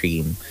night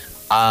cream.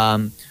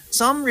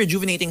 Some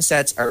rejuvenating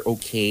sets are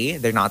okay.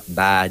 They're not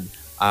bad.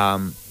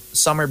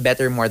 Some are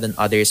better more than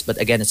others.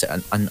 But again, it's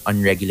an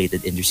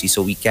unregulated industry,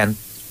 so we can't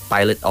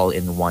pile it all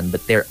in one.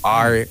 But there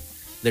are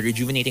the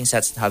rejuvenating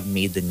sets that have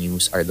made the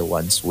news are the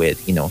ones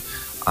with,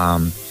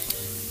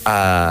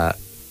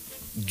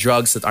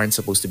 drugs that aren't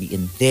supposed to be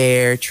in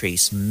there,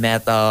 trace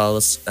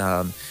metals.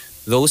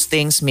 Those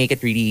things make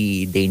it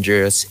really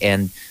dangerous.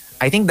 And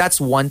I think that's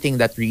one thing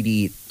that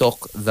really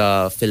took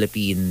the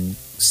Philippine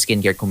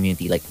skincare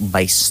community like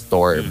by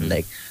storm.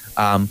 Like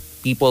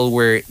people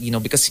were,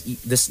 because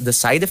the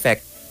side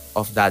effect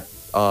of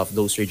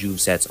those rejuve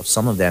sets, of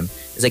some of them,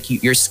 is like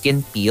your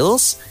skin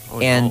peels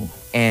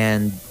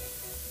and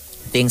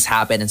things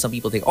happen, and some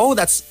people think,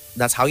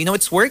 that's how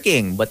it's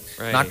working, but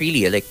not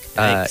really. Like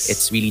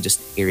it's really just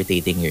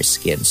irritating your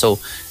skin. So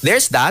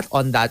there's that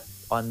on the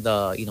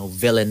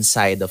villain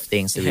side of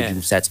things, the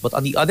rejuve sets. But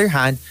on the other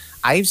hand,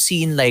 I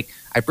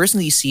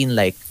personally seen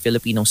like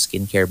Filipino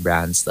skincare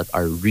brands that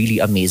are really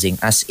amazing,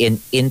 as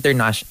in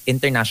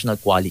international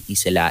quality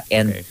sila.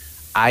 And Okay.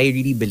 I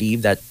really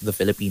believe that the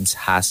Philippines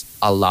has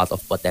a lot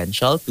of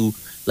potential to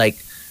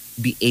like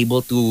be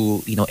able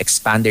to,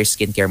 expand their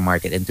skincare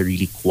market into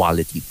really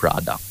quality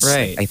products.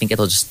 Right. I think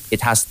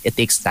it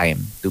takes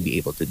time to be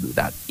able to do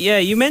that. Yeah,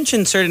 you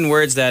mentioned certain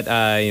words that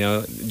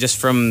just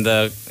from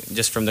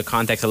the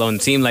context alone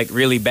seem like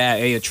really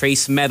bad.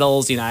 Trace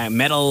metals,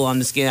 metal on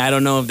the skin. I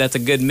don't know if that's a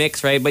good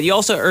mix, right? But you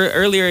also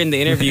earlier in the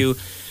interview,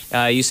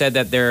 you said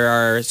that there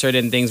are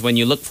certain things when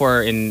you look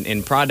for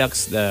in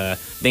products, the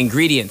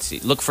ingredients. You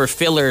look for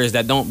fillers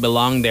that don't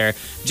belong there.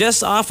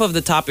 Just off of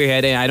the top of your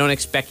head, and I don't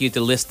expect you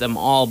to list them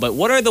all, but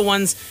what are the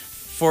ones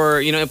for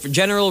if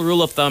general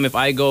rule of thumb? If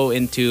I go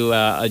into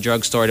a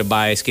drugstore to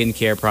buy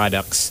skincare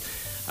products,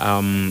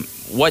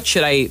 what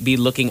should I be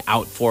looking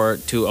out for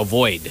to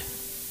avoid?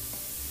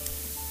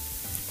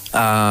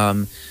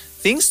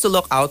 Things to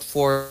look out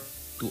for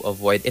to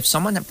avoid. If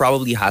someone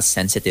probably has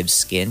sensitive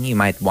skin, you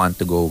might want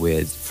to go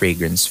with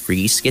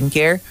fragrance-free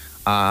skincare.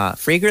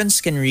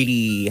 Fragrance can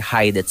really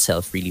hide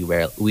itself really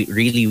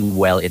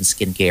well in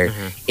skincare.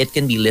 It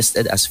can be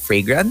listed as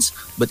fragrance,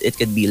 but it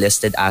could be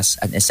listed as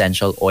an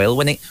essential oil.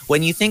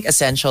 When you think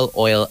essential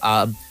oil,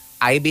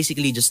 I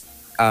basically just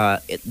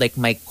like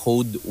my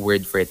code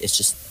word for it is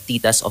just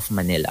titas of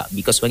Manila,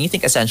 because when you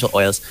think essential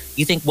oils,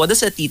 you think, what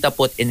does a tita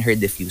put in her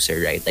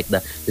diffuser, right? Like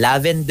the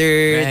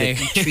lavender, Right.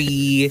 the tea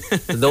tree,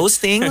 those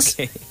things.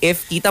 Okay.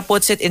 If tita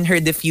puts it in her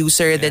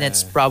diffuser, then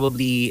it's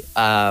probably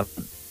a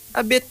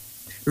bit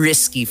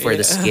risky for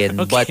the skin.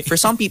 Okay. But for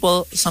some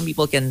people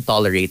can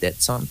tolerate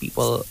it. Some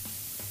people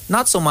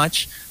not so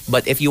much.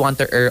 But if you want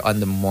to err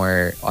on the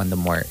more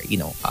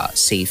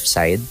safe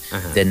side,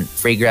 then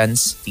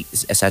fragrance,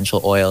 essential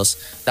oils,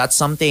 that's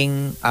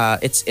something.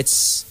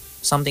 It's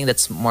something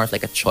that's more of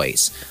like a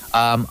choice.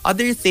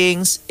 Other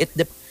things,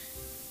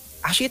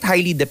 actually it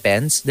highly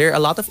depends. There are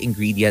a lot of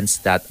ingredients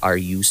that are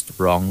used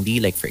wrongly.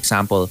 Like for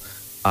example,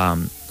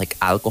 like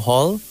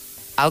alcohol.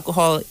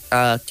 Alcohol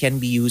can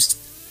be used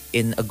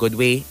in a good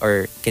way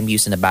or can be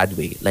used in a bad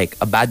way. Like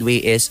a bad way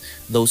is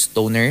those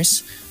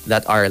toners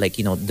that are like,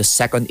 the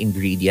second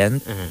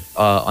ingredient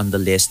on the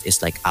list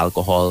is like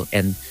alcohol.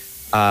 And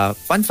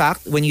fun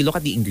fact, when you look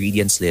at the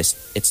ingredients list,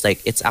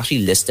 it's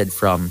actually listed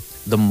from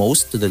the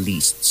most to the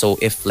least. So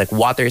if like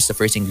water is the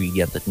first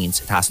ingredient, that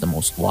means it has the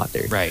most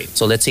water. Right.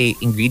 So let's say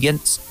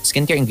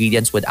skincare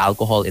ingredients with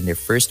alcohol in their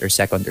first or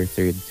second or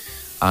third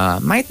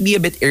might be a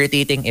bit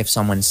irritating if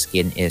someone's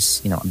skin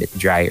is, a bit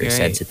dry or Right.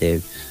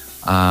 sensitive.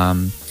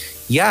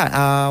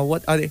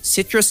 What other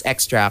citrus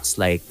extracts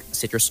like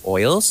citrus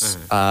oils?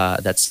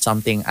 That's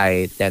something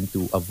I tend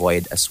to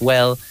avoid as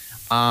well.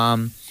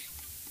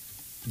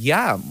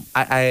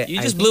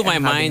 You just blew my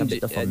mind,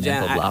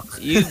 Jan.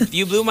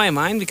 You blew my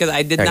mind because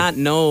I did Sorry. not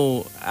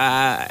know.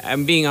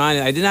 I'm being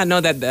honest. I did not know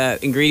that the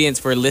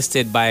ingredients were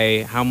listed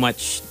by how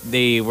much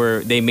they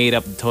made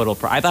up the total.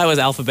 I thought it was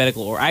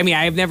alphabetical. Or I mean,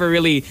 I've never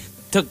really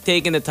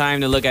taken the time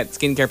to look at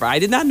skincare. I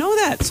did not know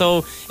that.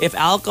 So if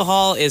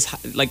alcohol is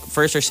like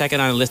first or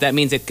second on the list, that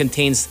means it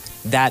contains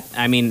that.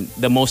 I mean,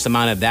 the most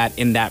amount of that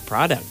in that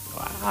product.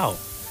 Wow.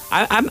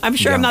 I'm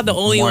sure I'm not the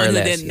only more or one who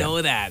less, didn't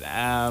know that.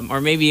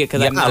 Or maybe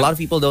because Yeah, I'm not, a lot of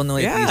people don't know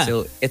it. Yeah.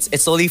 So it's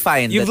totally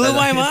fine. You blew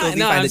my It's mind. totally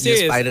No, fine I'm that you just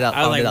serious. found it out,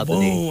 I was like,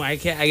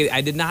 today. boom!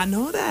 I did not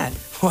know that.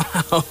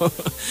 Wow.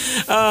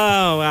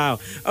 Oh wow.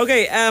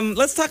 Okay.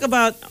 Let's talk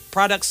about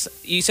products.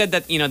 You said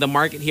that the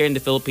market here in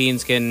the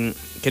Philippines can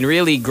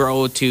really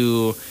grow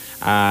to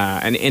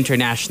an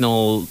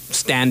international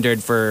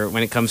standard for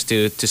when it comes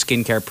to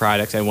skincare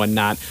products and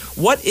whatnot.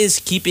 What is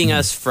keeping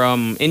us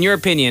from, in your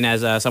opinion,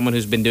 as someone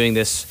who's been doing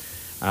this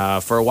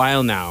for a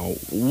while now,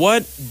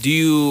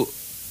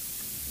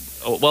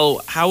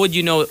 how would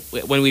you know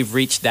when we've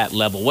reached that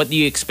level? What do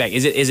you expect?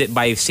 Is it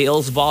by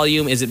sales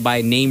volume? Is it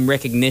by name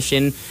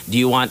recognition? Do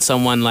you want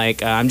someone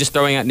like, I'm just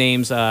throwing out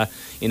names, Brett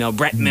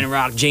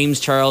Minrock, James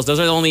Charles? Those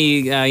are the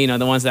only,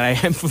 the ones that I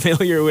am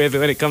familiar with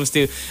when it comes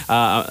to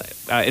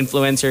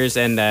influencers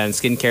and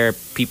skincare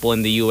people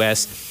in the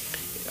U.S.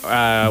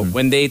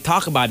 When they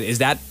talk about it, is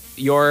that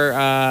your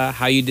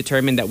how you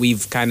determine that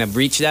we've kind of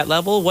reached that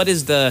level? What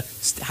is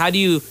how do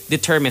you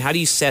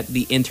set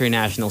the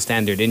international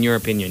standard, in your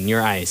opinion, in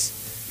your eyes?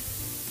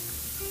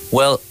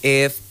 Well,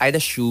 if I'd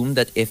assume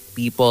that if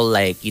people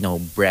like,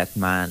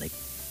 Bretman,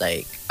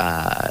 like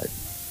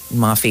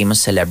mga famous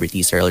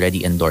celebrities are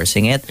already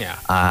endorsing it, Yeah.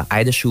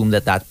 I'd assume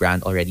that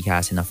brand already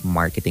has enough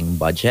marketing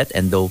budget,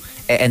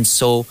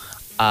 so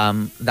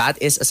that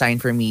is a sign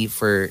for me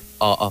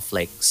of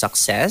like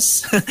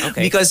success.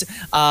 Okay. Because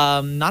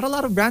not a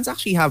lot of brands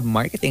actually have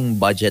marketing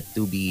budget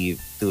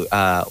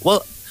a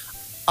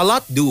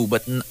lot do,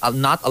 but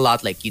not a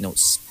lot like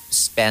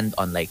spend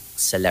on like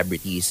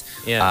celebrities.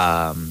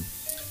 Yeah.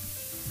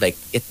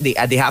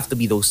 They have to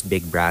be those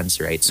big brands,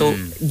 right? So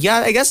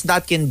yeah, I guess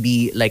that can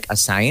be like a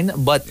sign.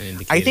 But An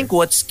indicator. I think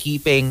what's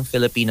keeping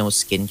Filipino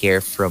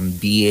skincare from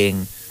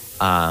being,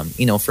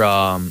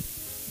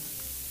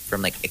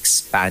 from like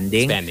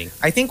expanding. Expanding.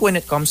 I think when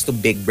it comes to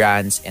big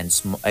brands and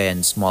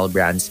small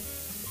brands,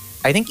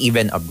 I think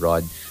even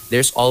abroad,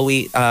 there's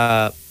always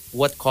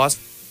what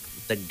caused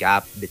the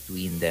gap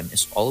between them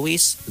is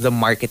always the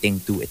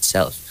marketing to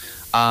itself.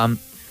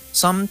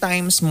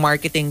 Sometimes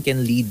marketing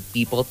can lead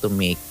people to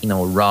make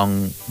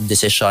wrong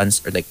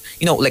decisions, or like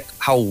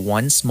how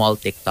one small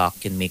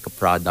TikTok can make a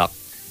product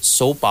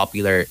so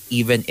popular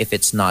even if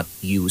it's not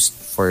used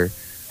for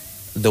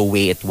the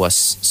way it was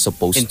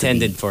supposed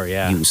Intended to be for,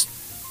 yeah. used.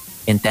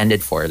 Intended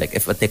for, like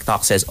if a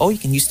TikTok says, "Oh,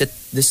 you can use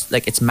this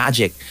like it's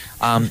magic,"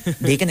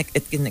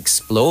 it can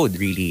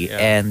explode really. Yeah.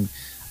 And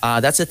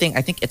that's the thing.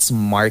 I think it's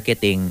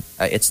marketing.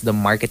 It's the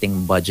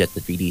marketing budget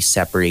that really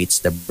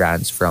separates the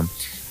brands from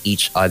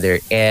each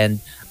other. And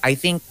I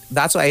think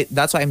that's why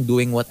I'm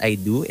doing what I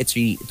do. It's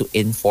really to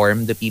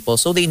inform the people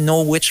so they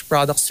know which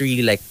products to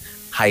really like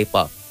hype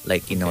up.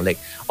 Like, like,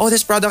 oh,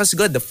 this product is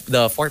good.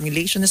 The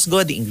formulation is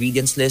good. The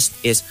ingredients list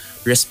is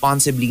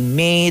responsibly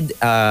made,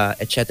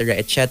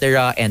 etc.,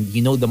 etc. And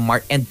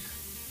and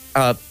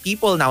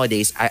people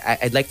nowadays,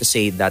 I'd like to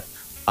say that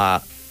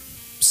the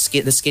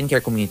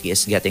skincare community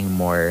is getting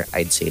more,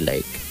 I'd say,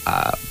 like,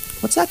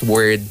 what's that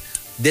word?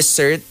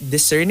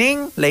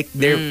 Discerning. Like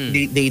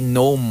they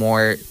know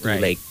more to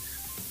Right. like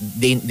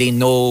they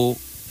know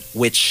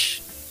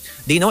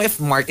they know if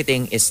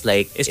marketing is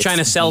like It's trying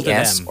to sell to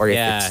BS them. or if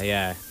Yeah, it's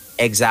yeah.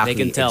 exactly They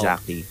can tell.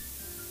 exactly.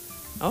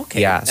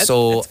 Okay. Yeah,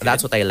 so good.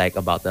 that's what I like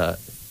about the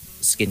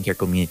skincare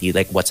community,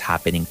 like what's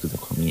happening to the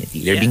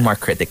community. They're Yeah. being more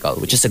critical,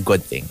 which is a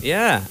good thing.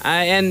 Yeah,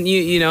 and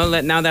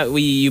now that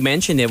you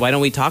mentioned it, why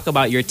don't we talk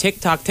about your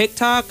TikTok?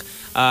 TikTok,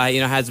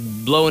 has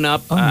blown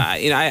up.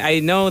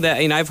 I know that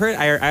I've heard.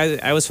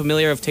 I was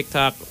familiar with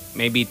TikTok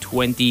maybe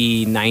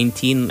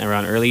 2019,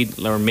 around early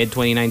or mid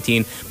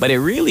 2019, but it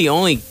really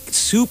only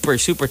super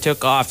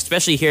took off,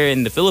 especially here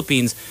in the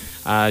Philippines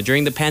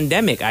during the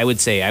pandemic. I would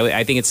say.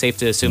 I think it's safe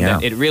to assume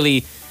Yeah. that it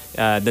really.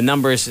 The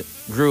numbers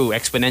grew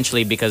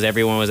exponentially because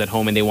everyone was at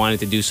home and they wanted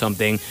to do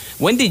something.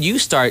 When did you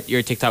start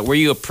your TikTok? Were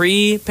you a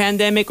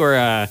pre-pandemic or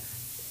a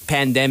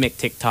pandemic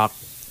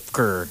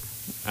TikToker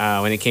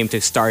when it came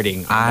to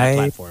starting on that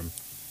platform?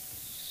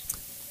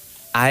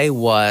 I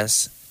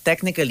was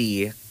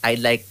technically, I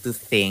like to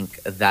think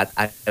that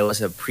I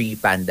was a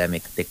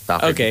pre-pandemic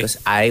TikToker because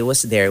I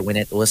was there when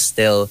it was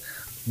still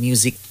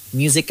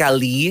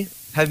Musically.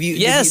 Have you?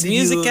 Yes, did you-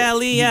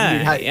 Musically.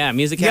 Yeah, Yeah,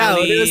 Musically.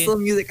 it was still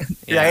music,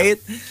 Yeah.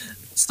 right?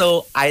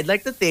 So I'd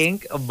like to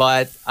think,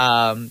 but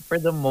for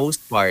the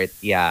most part,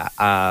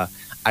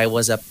 I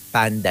was a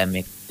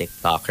pandemic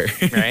TikToker.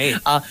 Right.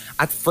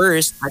 At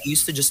first, I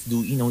used to just do,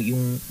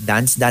 yung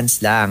dance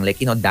lang, like,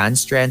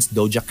 dance trends,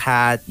 Doja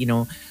Cat,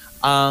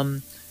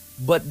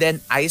 but then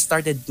I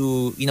started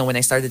to, when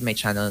I started my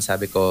channel,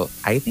 sabi ko,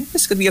 I think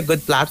this could be a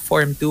good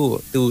platform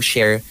too, to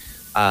share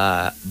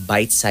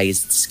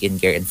bite-sized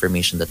skincare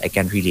information that I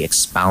can't really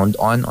expound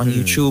on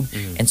YouTube.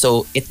 And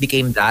so it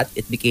became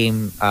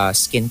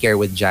skincare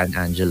with Jan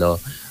Angelo.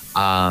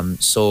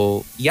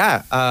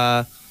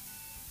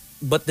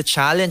 But the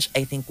challenge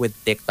I think with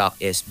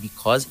TikTok is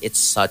because it's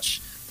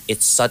such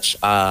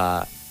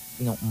a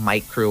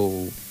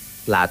micro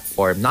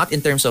platform, not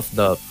in terms of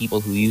the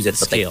people who use it,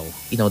 but Scale.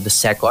 like, the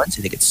seconds.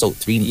 I think it's so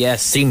 3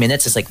 Yes. 3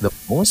 minutes is like the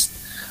most.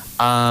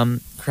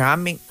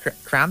 Cramping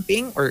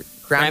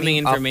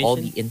up all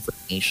the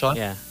information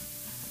Yeah.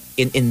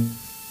 in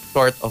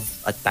sort of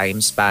a time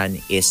span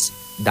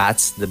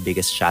that's the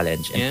biggest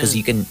challenge, and because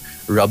you can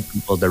rub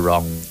people the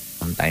wrong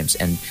sometimes,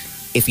 and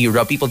if you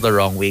rub people the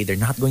wrong way, they're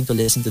not going to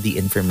listen to the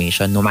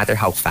information no matter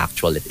how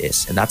factual it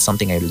is, and that's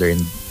something I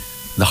learned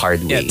the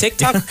hard way. Yeah,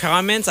 TikTok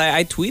comments.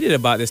 I tweeted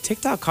about this.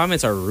 TikTok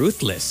comments are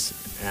ruthless,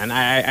 and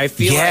I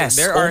feel Yes.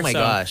 like Oh my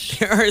gosh.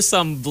 there are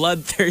some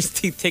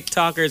bloodthirsty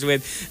TikTokers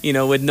with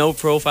no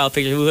profile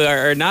picture who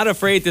are not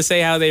afraid to say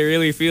how they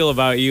really feel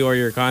about you or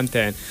your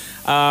content.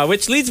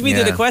 Which leads me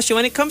to the question: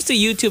 when it comes to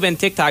YouTube and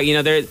TikTok,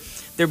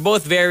 they're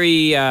both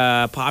very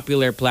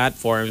popular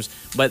platforms.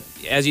 But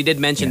as you did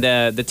mention,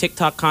 the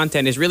TikTok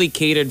content is really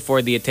catered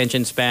for the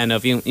attention span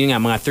of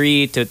mga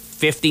 3 to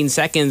 15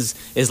 seconds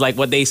is like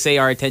what they say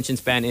our attention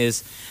span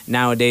is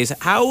nowadays.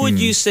 How would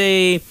you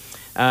say,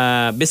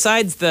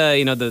 besides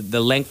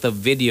the length of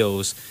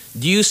videos,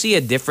 do you see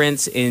a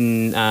difference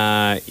in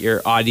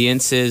your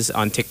audiences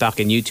on TikTok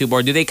and YouTube,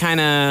 or do they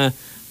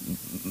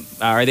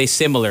are they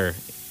similar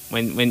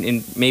when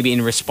maybe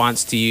in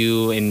response to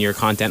you and your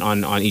content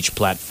on each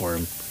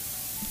platform?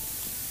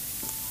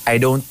 I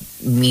don't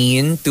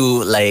mean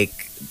to like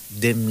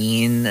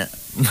demean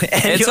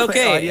It's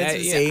okay. audience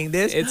for saying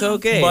this. It's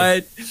okay.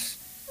 But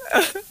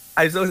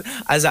I'm so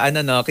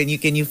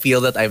can you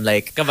feel that I'm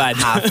like Kabad.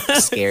 half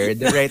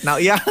scared right now?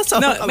 Yeah. So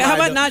No, how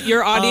about kabado. not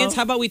your audience?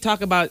 How about we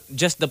talk about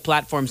just the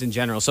platforms in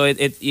general? So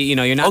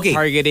you're not Okay.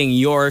 targeting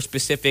your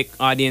specific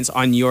audience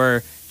on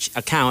your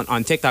account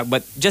on TikTok,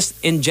 but just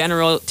in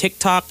general,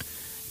 TikTok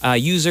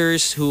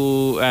users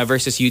who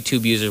versus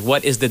YouTube users.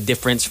 What is the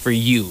difference for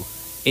you,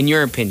 in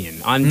your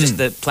opinion, on just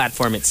the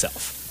platform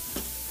itself?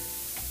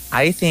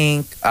 I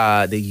think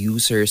the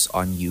users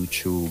on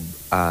YouTube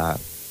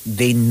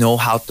they know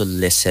how to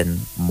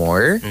listen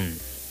more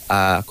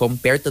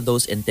compared to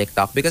those in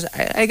TikTok, because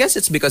I guess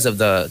it's because of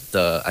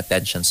the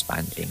attention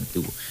span thing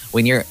too.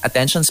 When your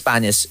attention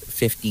span is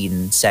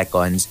 15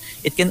 seconds,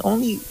 it can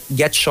only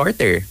get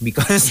shorter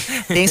because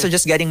things are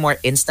just getting more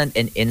instant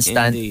and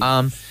instant. Indeed.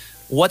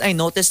 What I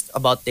noticed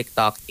about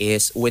TikTok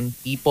is when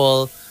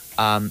people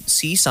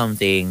see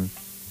something,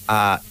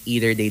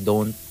 either they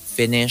don't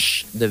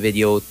finish the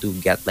video to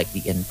get like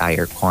the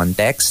entire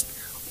context,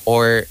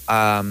 or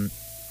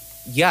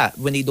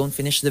when they don't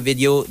finish the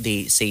video,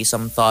 they say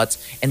some thoughts,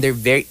 and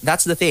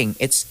that's the thing.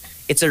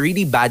 It's a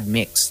really bad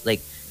mix. Like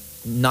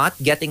not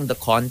getting the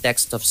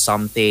context of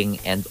something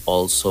and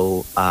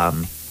also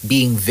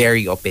being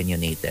very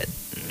opinionated.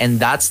 And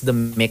that's the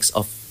mix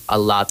of a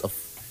lot of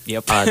the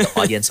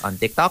audience on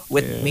TikTok,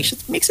 which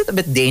makes it a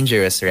bit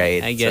dangerous,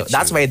 right? I get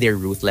That's you. why they're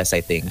ruthless,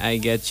 I think. I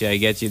get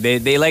you.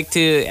 They like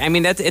to. I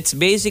mean, it's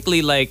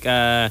basically like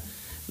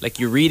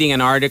you're reading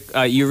an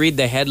article. You read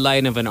the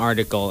headline of an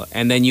article,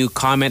 and then you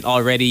comment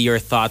already your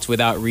thoughts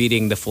without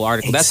reading the full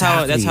article.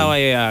 Exactly. That's how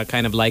I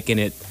kind of liken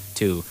it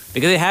to,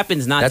 because it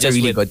happens not That's just a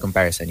really with, good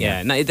comparison.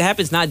 Yeah. it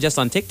happens not just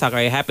on TikTok.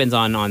 Right? It happens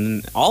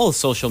on all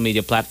social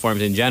media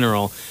platforms in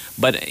general.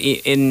 But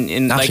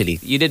in Actually.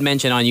 like you did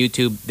mention on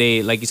YouTube,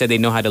 they, like you said, they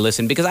know how to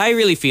listen, because I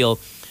really feel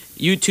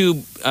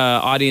YouTube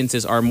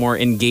audiences are more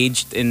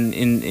engaged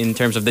in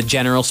terms of the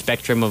general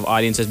spectrum of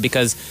audiences,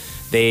 because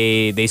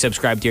they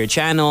subscribe to your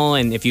channel,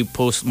 and if you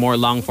post more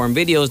long form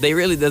videos, they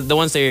really the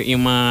ones that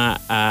yung mga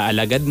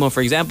alagad mo,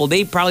 for example,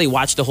 they probably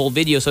watch the whole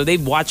video, so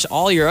they've watched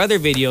all your other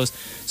videos,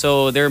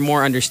 so they're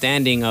more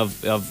understanding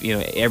of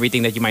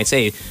everything that you might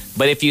say.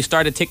 But if you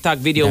start a TikTok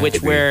video, Yeah, I which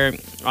agree. where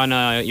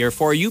on your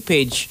For You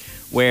page,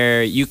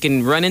 where you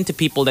can run into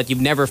people that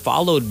you've never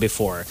followed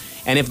before,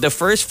 and if the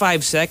first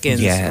 5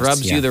 seconds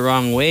rubs you the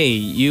wrong way,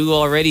 you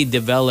already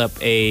develop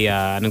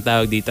anong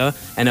tawag dito,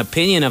 an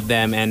opinion of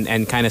them,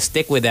 and kind of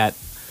stick with that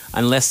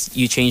unless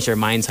you change their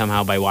mind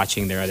somehow by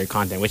watching their other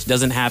content, which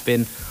doesn't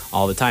happen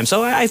all the time.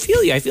 So I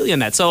feel you on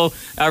that. So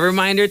a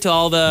reminder to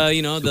all the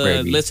the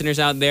agree. listeners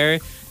out there.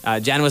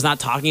 Jan was not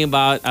talking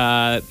about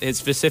his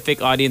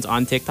specific audience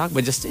on TikTok,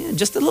 but just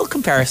a little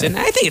comparison.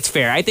 I think it's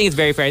fair. I think it's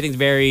very fair. I think it's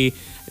very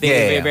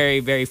very,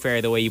 very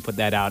fair the way you put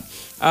that out.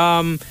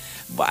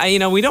 But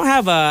we don't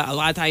have a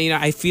lot of time.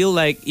 I feel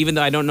like, even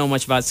though I don't know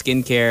much about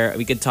skincare,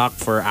 we could talk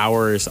for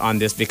hours on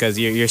this, because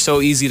you're so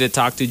easy to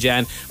talk to,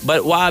 Jan.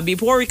 But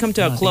before we come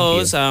to a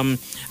close, I'd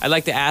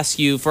like to ask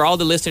you, for all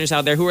the listeners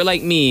out there who are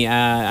like me,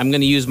 I'm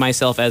going to use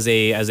myself as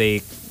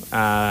a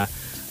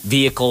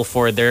vehicle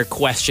for their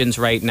questions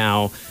right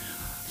now.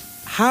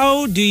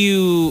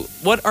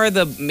 What are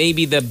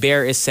maybe the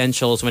bare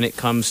essentials when it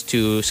comes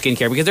to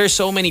skincare? Because there's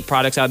so many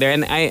products out there,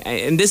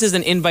 and this is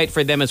an invite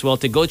for them as well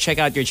to go check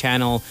out your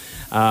channel,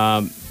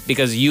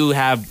 because you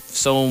have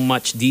so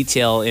much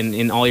detail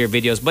in all your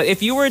videos. But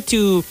if you were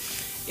to,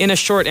 in a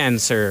short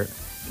answer,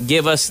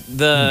 give us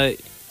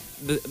the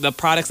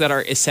products that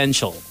are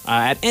essential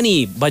at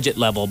any budget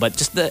level, but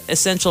just the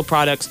essential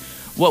products,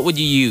 what would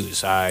you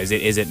use?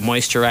 Is it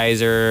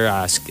moisturizer,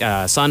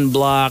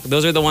 sunblock?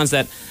 Those are the ones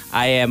that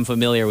I am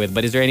familiar with.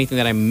 But is there anything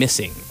that I'm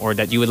missing or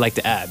that you would like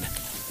to add?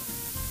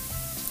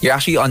 You're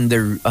actually on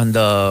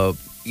the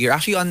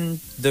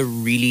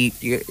really,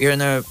 you're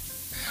on a,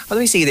 how do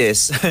I say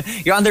this?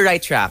 You're on the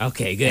right track.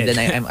 Okay, good. And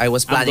then I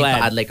was planning to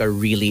glad. add like a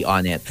really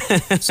on it.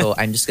 So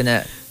I'm just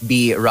gonna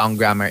be wrong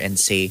grammar and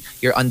say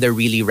you're on the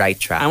really right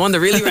track. I'm on the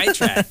really right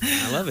track.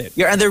 I love it.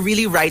 You're on the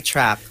really right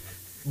track.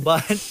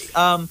 But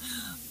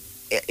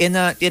in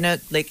a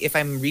like, if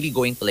I'm really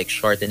going to like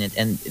shorten it,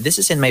 and this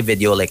is in my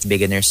video like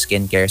beginner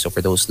skincare, so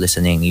for those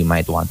listening, you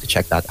might want to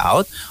check that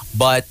out.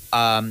 But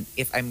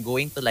if I'm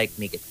going to like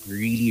make it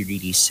really,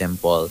 really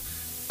simple,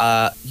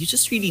 you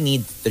just really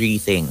need 3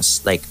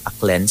 things, like a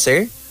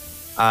cleanser,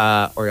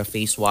 or a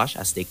face wash,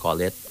 as they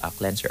call it, a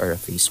cleanser or a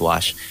face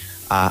wash,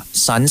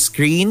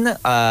 sunscreen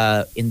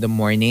in the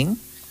morning,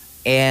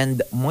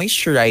 and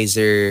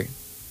moisturizer,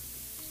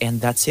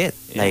 and that's it.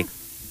 Yeah. Like,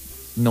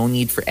 no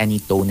need for any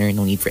toner,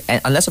 no need for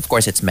unless of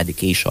course it's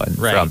medication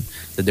Right. from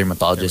the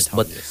dermatologist.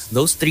 But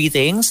those 3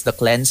 things, the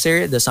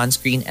cleanser, the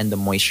sunscreen, and the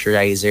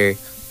moisturizer,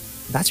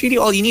 that's really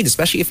all you need,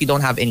 especially if you don't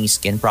have any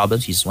skin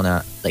problems. You just want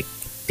to like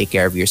take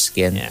care of your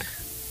skin. Yeah.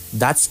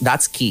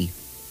 That's key.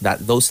 That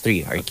those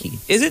 3 are key.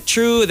 Is it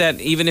true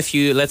that even if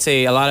you, let's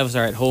say a lot of us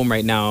are at home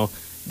right now,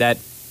 that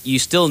you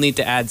still need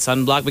to add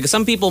sunblock? Because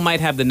some people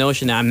might have the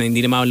notion that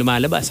hindi naman ako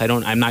lumalabas,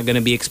 I'm not going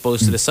to be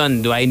exposed to the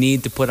sun. Do I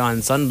need to put on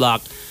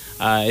sunblock?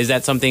 Is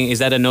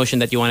that a notion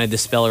that you want to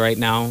dispel right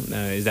now?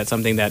 Is that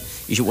something that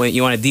you want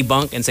to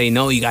debunk and say,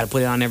 no, you got to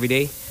put it on every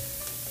day?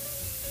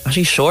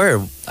 Actually,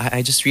 sure.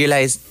 I just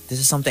realized this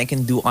is something I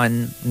can do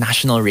on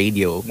national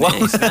radio.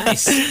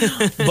 Nice.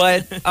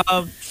 But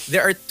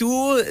there are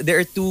two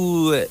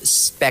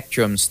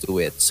spectrums to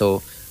it.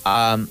 So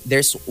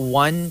there's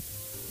one,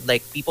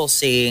 like people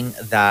saying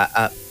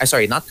that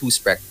sorry, not 2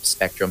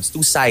 spectrums,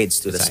 2 sides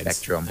to the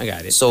spectrum. I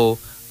got it. So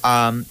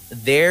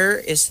there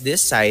is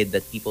this side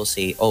that people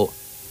say, oh,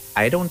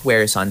 I don't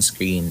wear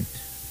sunscreen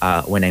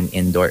when I'm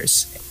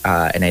indoors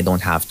and I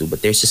don't have to.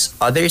 But there's this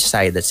other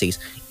side that says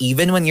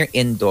even when you're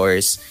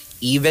indoors,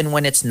 even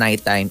when it's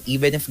nighttime,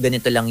 even if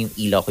ganito lang yung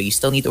ilaw ko, you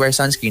still need to wear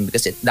sunscreen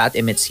because that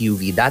emits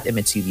UV, that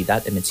emits UV,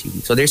 that emits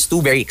UV. So there's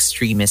two very very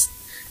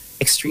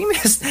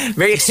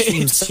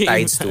extreme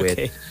sides to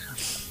it.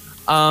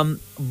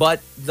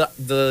 But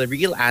the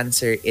real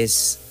answer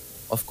is,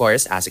 of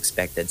course, as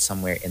expected,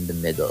 somewhere in the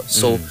middle.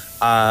 So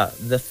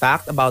the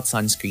fact about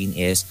sunscreen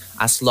is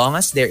as long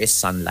as there is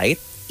sunlight,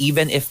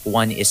 even if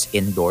one is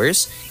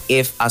indoors,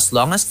 as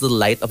long as the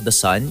light of the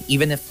sun,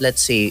 even if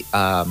let's say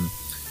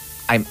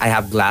I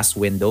have glass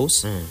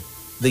windows,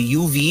 the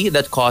UV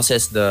that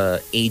causes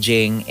the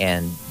aging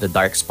and the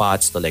dark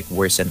spots to like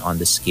worsen on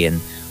the skin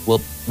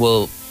will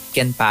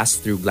can pass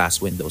through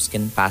glass windows,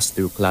 can pass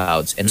through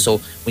clouds. And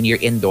so when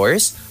you're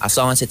indoors, as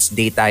long as it's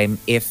daytime,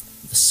 if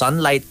the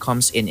sunlight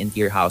comes into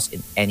your house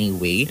in any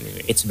way,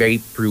 it's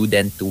very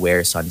prudent to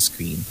wear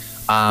sunscreen.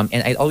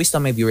 And I always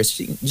tell my viewers,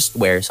 just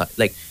wear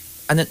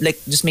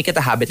just make it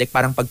a habit, like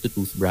parang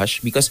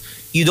pagtutoothbrush, because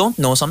you don't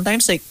know.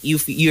 Sometimes like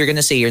you're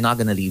gonna say you're not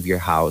gonna leave your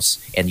house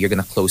and you're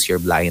gonna close your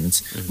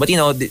blinds, but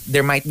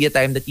there might be a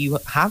time that you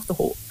have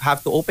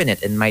to open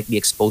it and might be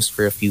exposed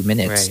for a few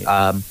minutes.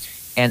 Right.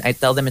 And I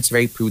tell them it's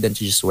very prudent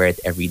to just wear it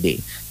every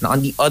day. Now, on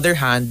the other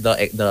hand,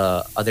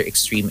 the other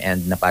extreme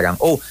end na parang,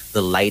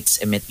 the lights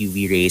emit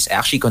UV rays. I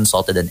actually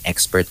consulted an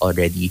expert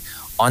already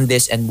on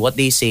this, and what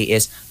they say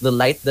is the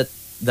light that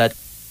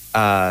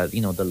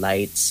the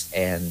lights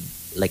and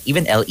like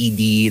even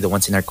LED, the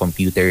ones in our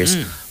computers,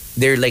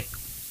 they're like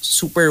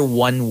super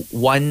one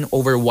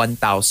over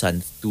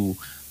 1,000 to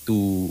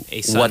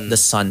what the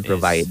sun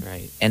provides.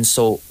 Right. And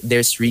so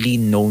there's really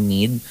no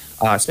need,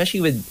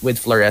 especially with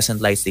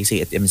fluorescent lights, they say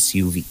it emits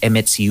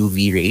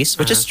UV rays,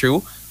 which is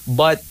true,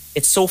 but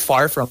it's so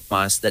far from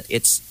us that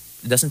it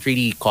doesn't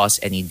really cause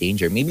any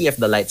danger. Maybe if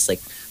the light's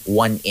like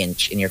 1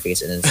 inch in your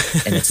face and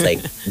it's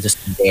like just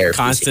there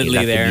constantly,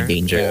 that there could be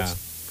dangerous.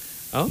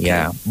 Yeah. Okay.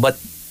 Yeah, but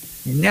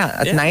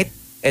at night,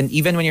 and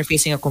even when you're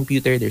facing a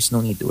computer, there's no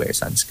need to wear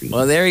sunscreen.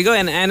 Well, there you go.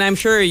 And I'm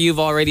sure you've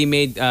already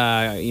made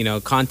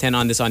content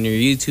on this on your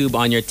YouTube,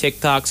 on your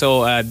TikTok.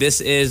 So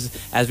this is,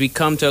 as we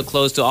come to a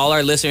close, to all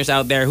our listeners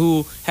out there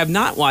who have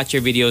not watched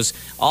your videos,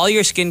 all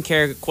your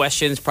skincare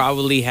questions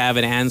probably have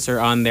an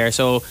answer on there.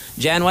 So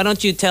Jan, why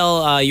don't you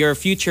tell your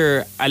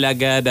future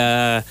alagad,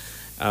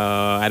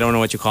 I don't know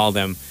what you call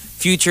them,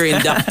 future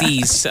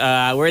inductees,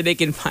 where they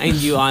can find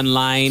you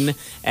online,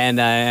 and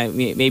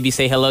maybe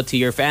say hello to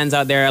your fans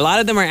out there. A lot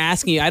of them are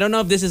asking you, I don't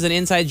know if this is an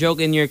inside joke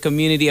in your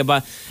community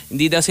about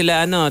hindi daw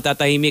sila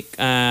tatahimik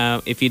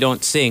if you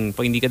don't sing,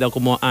 pag hindi ka daw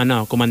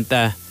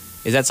kumanta.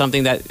 Is that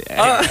something that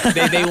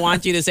they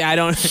want you to say?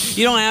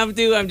 You don't have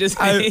to. I'm just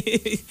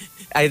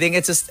I think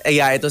it's just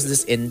it was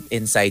this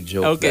inside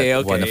joke. Okay.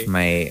 One of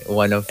my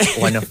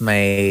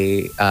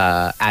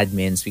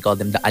admins, we call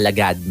them the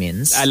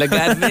alagadmins.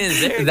 Alagadmins.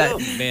 There you go.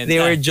 They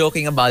were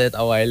joking about it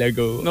a while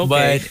ago. Okay.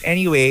 But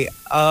anyway,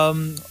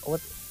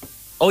 what?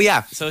 Oh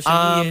yeah, social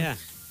media.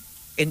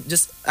 And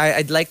just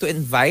I'd like to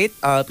invite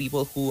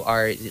people who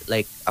are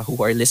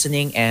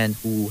listening and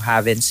who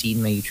haven't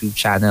seen my YouTube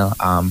channel.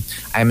 I'm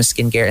a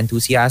skincare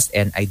enthusiast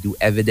and I do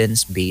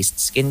evidence-based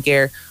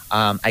skincare.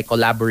 I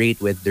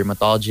collaborate with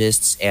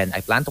dermatologists and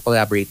I plan to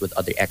collaborate with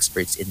other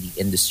experts in the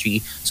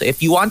industry. So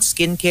if you want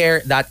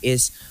skincare that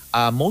is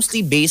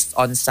mostly based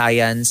on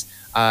science,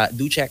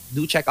 do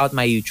check out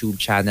my YouTube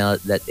channel.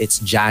 That it's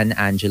Jan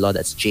Angelo.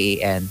 That's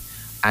Jan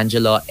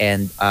Angelo,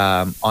 and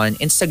on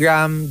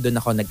Instagram, dun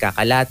ako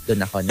nagkakalat,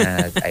 dun ako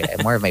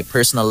more of my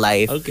personal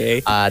life.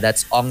 Okay.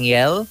 That's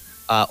Ongiel,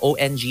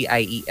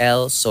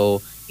 Ongiel. So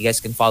you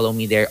guys can follow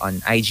me there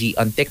on IG.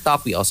 On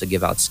TikTok, we also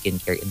give out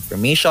skincare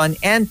information.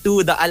 And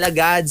to the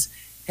alagads,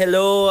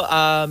 hello,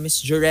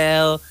 Miss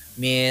Jurel,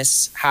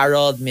 Miss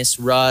Harold, Miss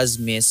Ruz,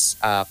 Miss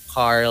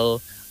Carl,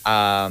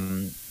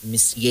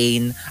 Miss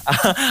Yane,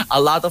 a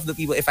lot of the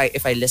people, if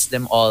I list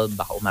them all,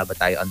 baka umabot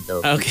tayo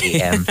until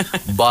 2 a.m.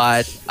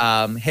 But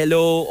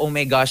hello, oh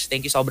my gosh,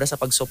 thank you sobra sa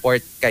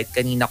pag-support. Kahit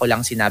kanina ko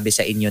lang sinabi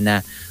sa inyo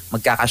na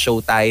magkaka-show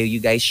tayo. You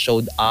guys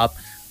showed up,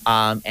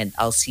 and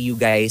I'll see you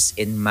guys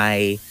in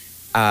my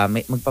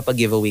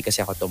magpapa-giveaway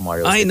kasi ako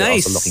tomorrow. Ay, so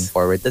nice. Also looking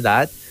forward to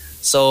that.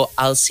 So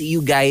I'll see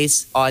you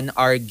guys on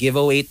our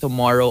giveaway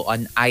tomorrow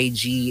on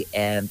IG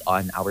and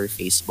on our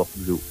Facebook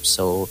group.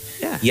 So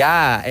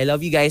yeah, I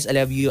love you guys. I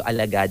love you,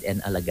 alagad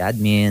and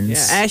alagadmins.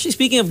 Yeah. Actually,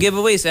 speaking of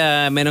giveaways,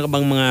 meron ka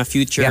bang mga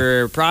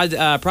future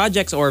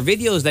projects or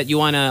videos that you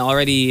wanna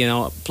already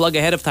plug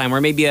ahead of time,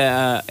 or maybe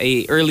a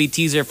early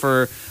teaser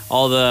for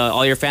all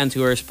your fans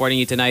who are supporting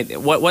you tonight?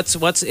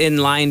 What's in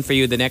line for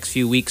you the next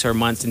few weeks or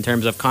months in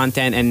terms of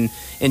content and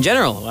in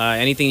general?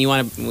 Anything you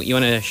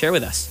wanna share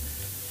with us?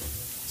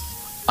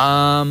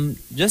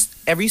 Just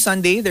every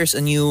Sunday there's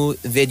a new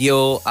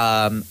video.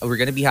 We're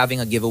gonna be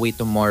having a giveaway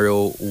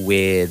tomorrow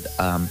with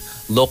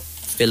Look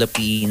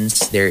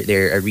Philippines.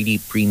 They're a really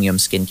premium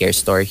skincare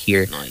store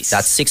here. Nice.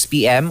 That's 6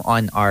 p.m.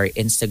 on our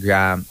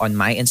Instagram, on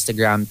my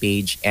Instagram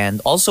page, and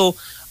also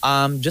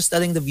just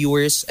telling the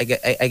viewers,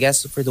 I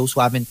guess for those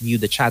who haven't viewed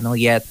the channel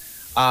yet,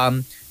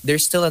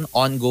 there's still an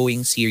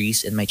ongoing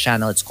series in my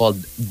channel. It's called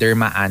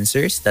Derma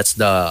Answers. That's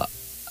the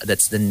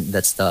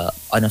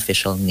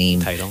unofficial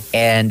name Title.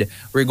 And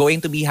we're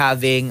going to be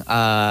having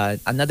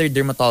another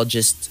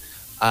dermatologist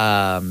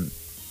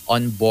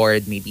on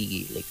board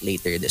maybe like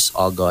later this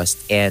August.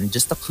 And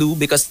just a clue,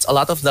 because a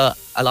lot of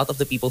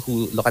the people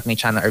who look at my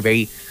channel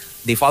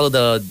they follow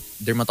the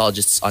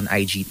dermatologists on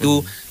IG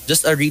too.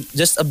 Just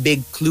a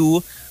big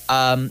clue.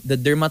 The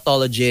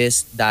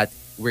dermatologist that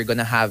we're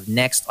gonna have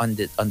next on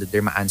the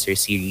Derma Answer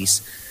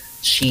series,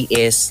 she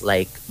is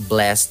like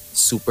blessed,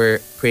 super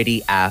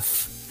pretty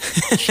AF.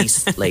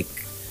 She's like,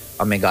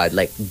 oh my god,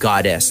 like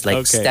goddess,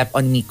 like step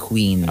on me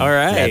queen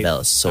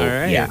levels. So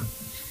yeah.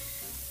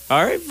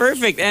 All right,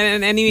 perfect.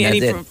 And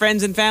any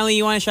friends and family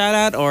you want to shout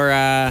out, or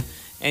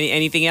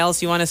anything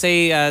else you want to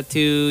say to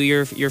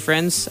your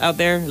friends out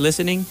there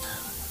listening?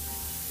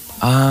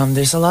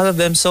 There's a lot of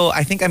them, so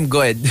I think I'm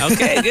good.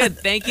 Okay, good.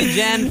 Thank you,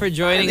 Jen, for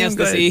joining us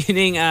this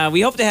evening.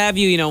 We hope to have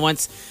you,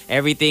 once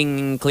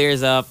everything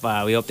clears up.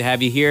 We hope to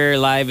have you here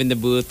live in the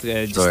booth.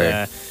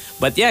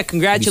 But yeah,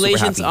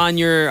 congratulations on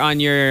your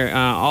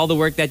all the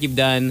work that you've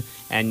done,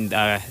 and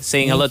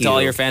saying hello to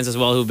all your fans as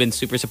well who've been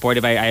super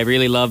supportive. I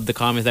really love the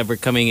comments that were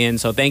coming in.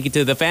 So thank you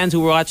to the fans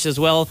who watched as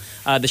well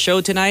the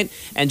show tonight.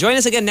 And join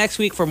us again next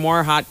week for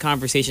more hot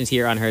conversations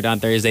here on Heard on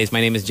Thursdays.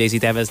 My name is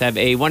JC Tevez. Have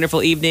a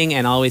wonderful evening,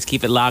 and always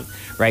keep it locked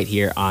right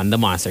here on The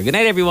Monster. Good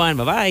night, everyone.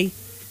 Bye-bye.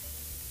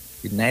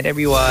 Good night,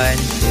 everyone.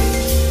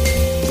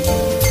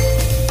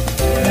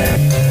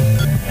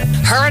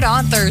 Heard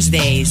on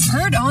Thursdays.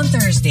 Heard on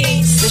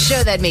Thursdays. The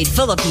show that made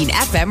Philippine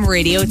FM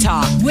radio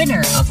talk.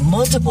 Winner of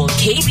multiple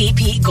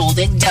KBP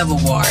Golden Dove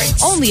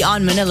Awards. Only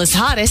on Manila's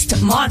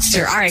hottest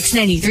Monster RX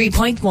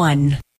 93.1.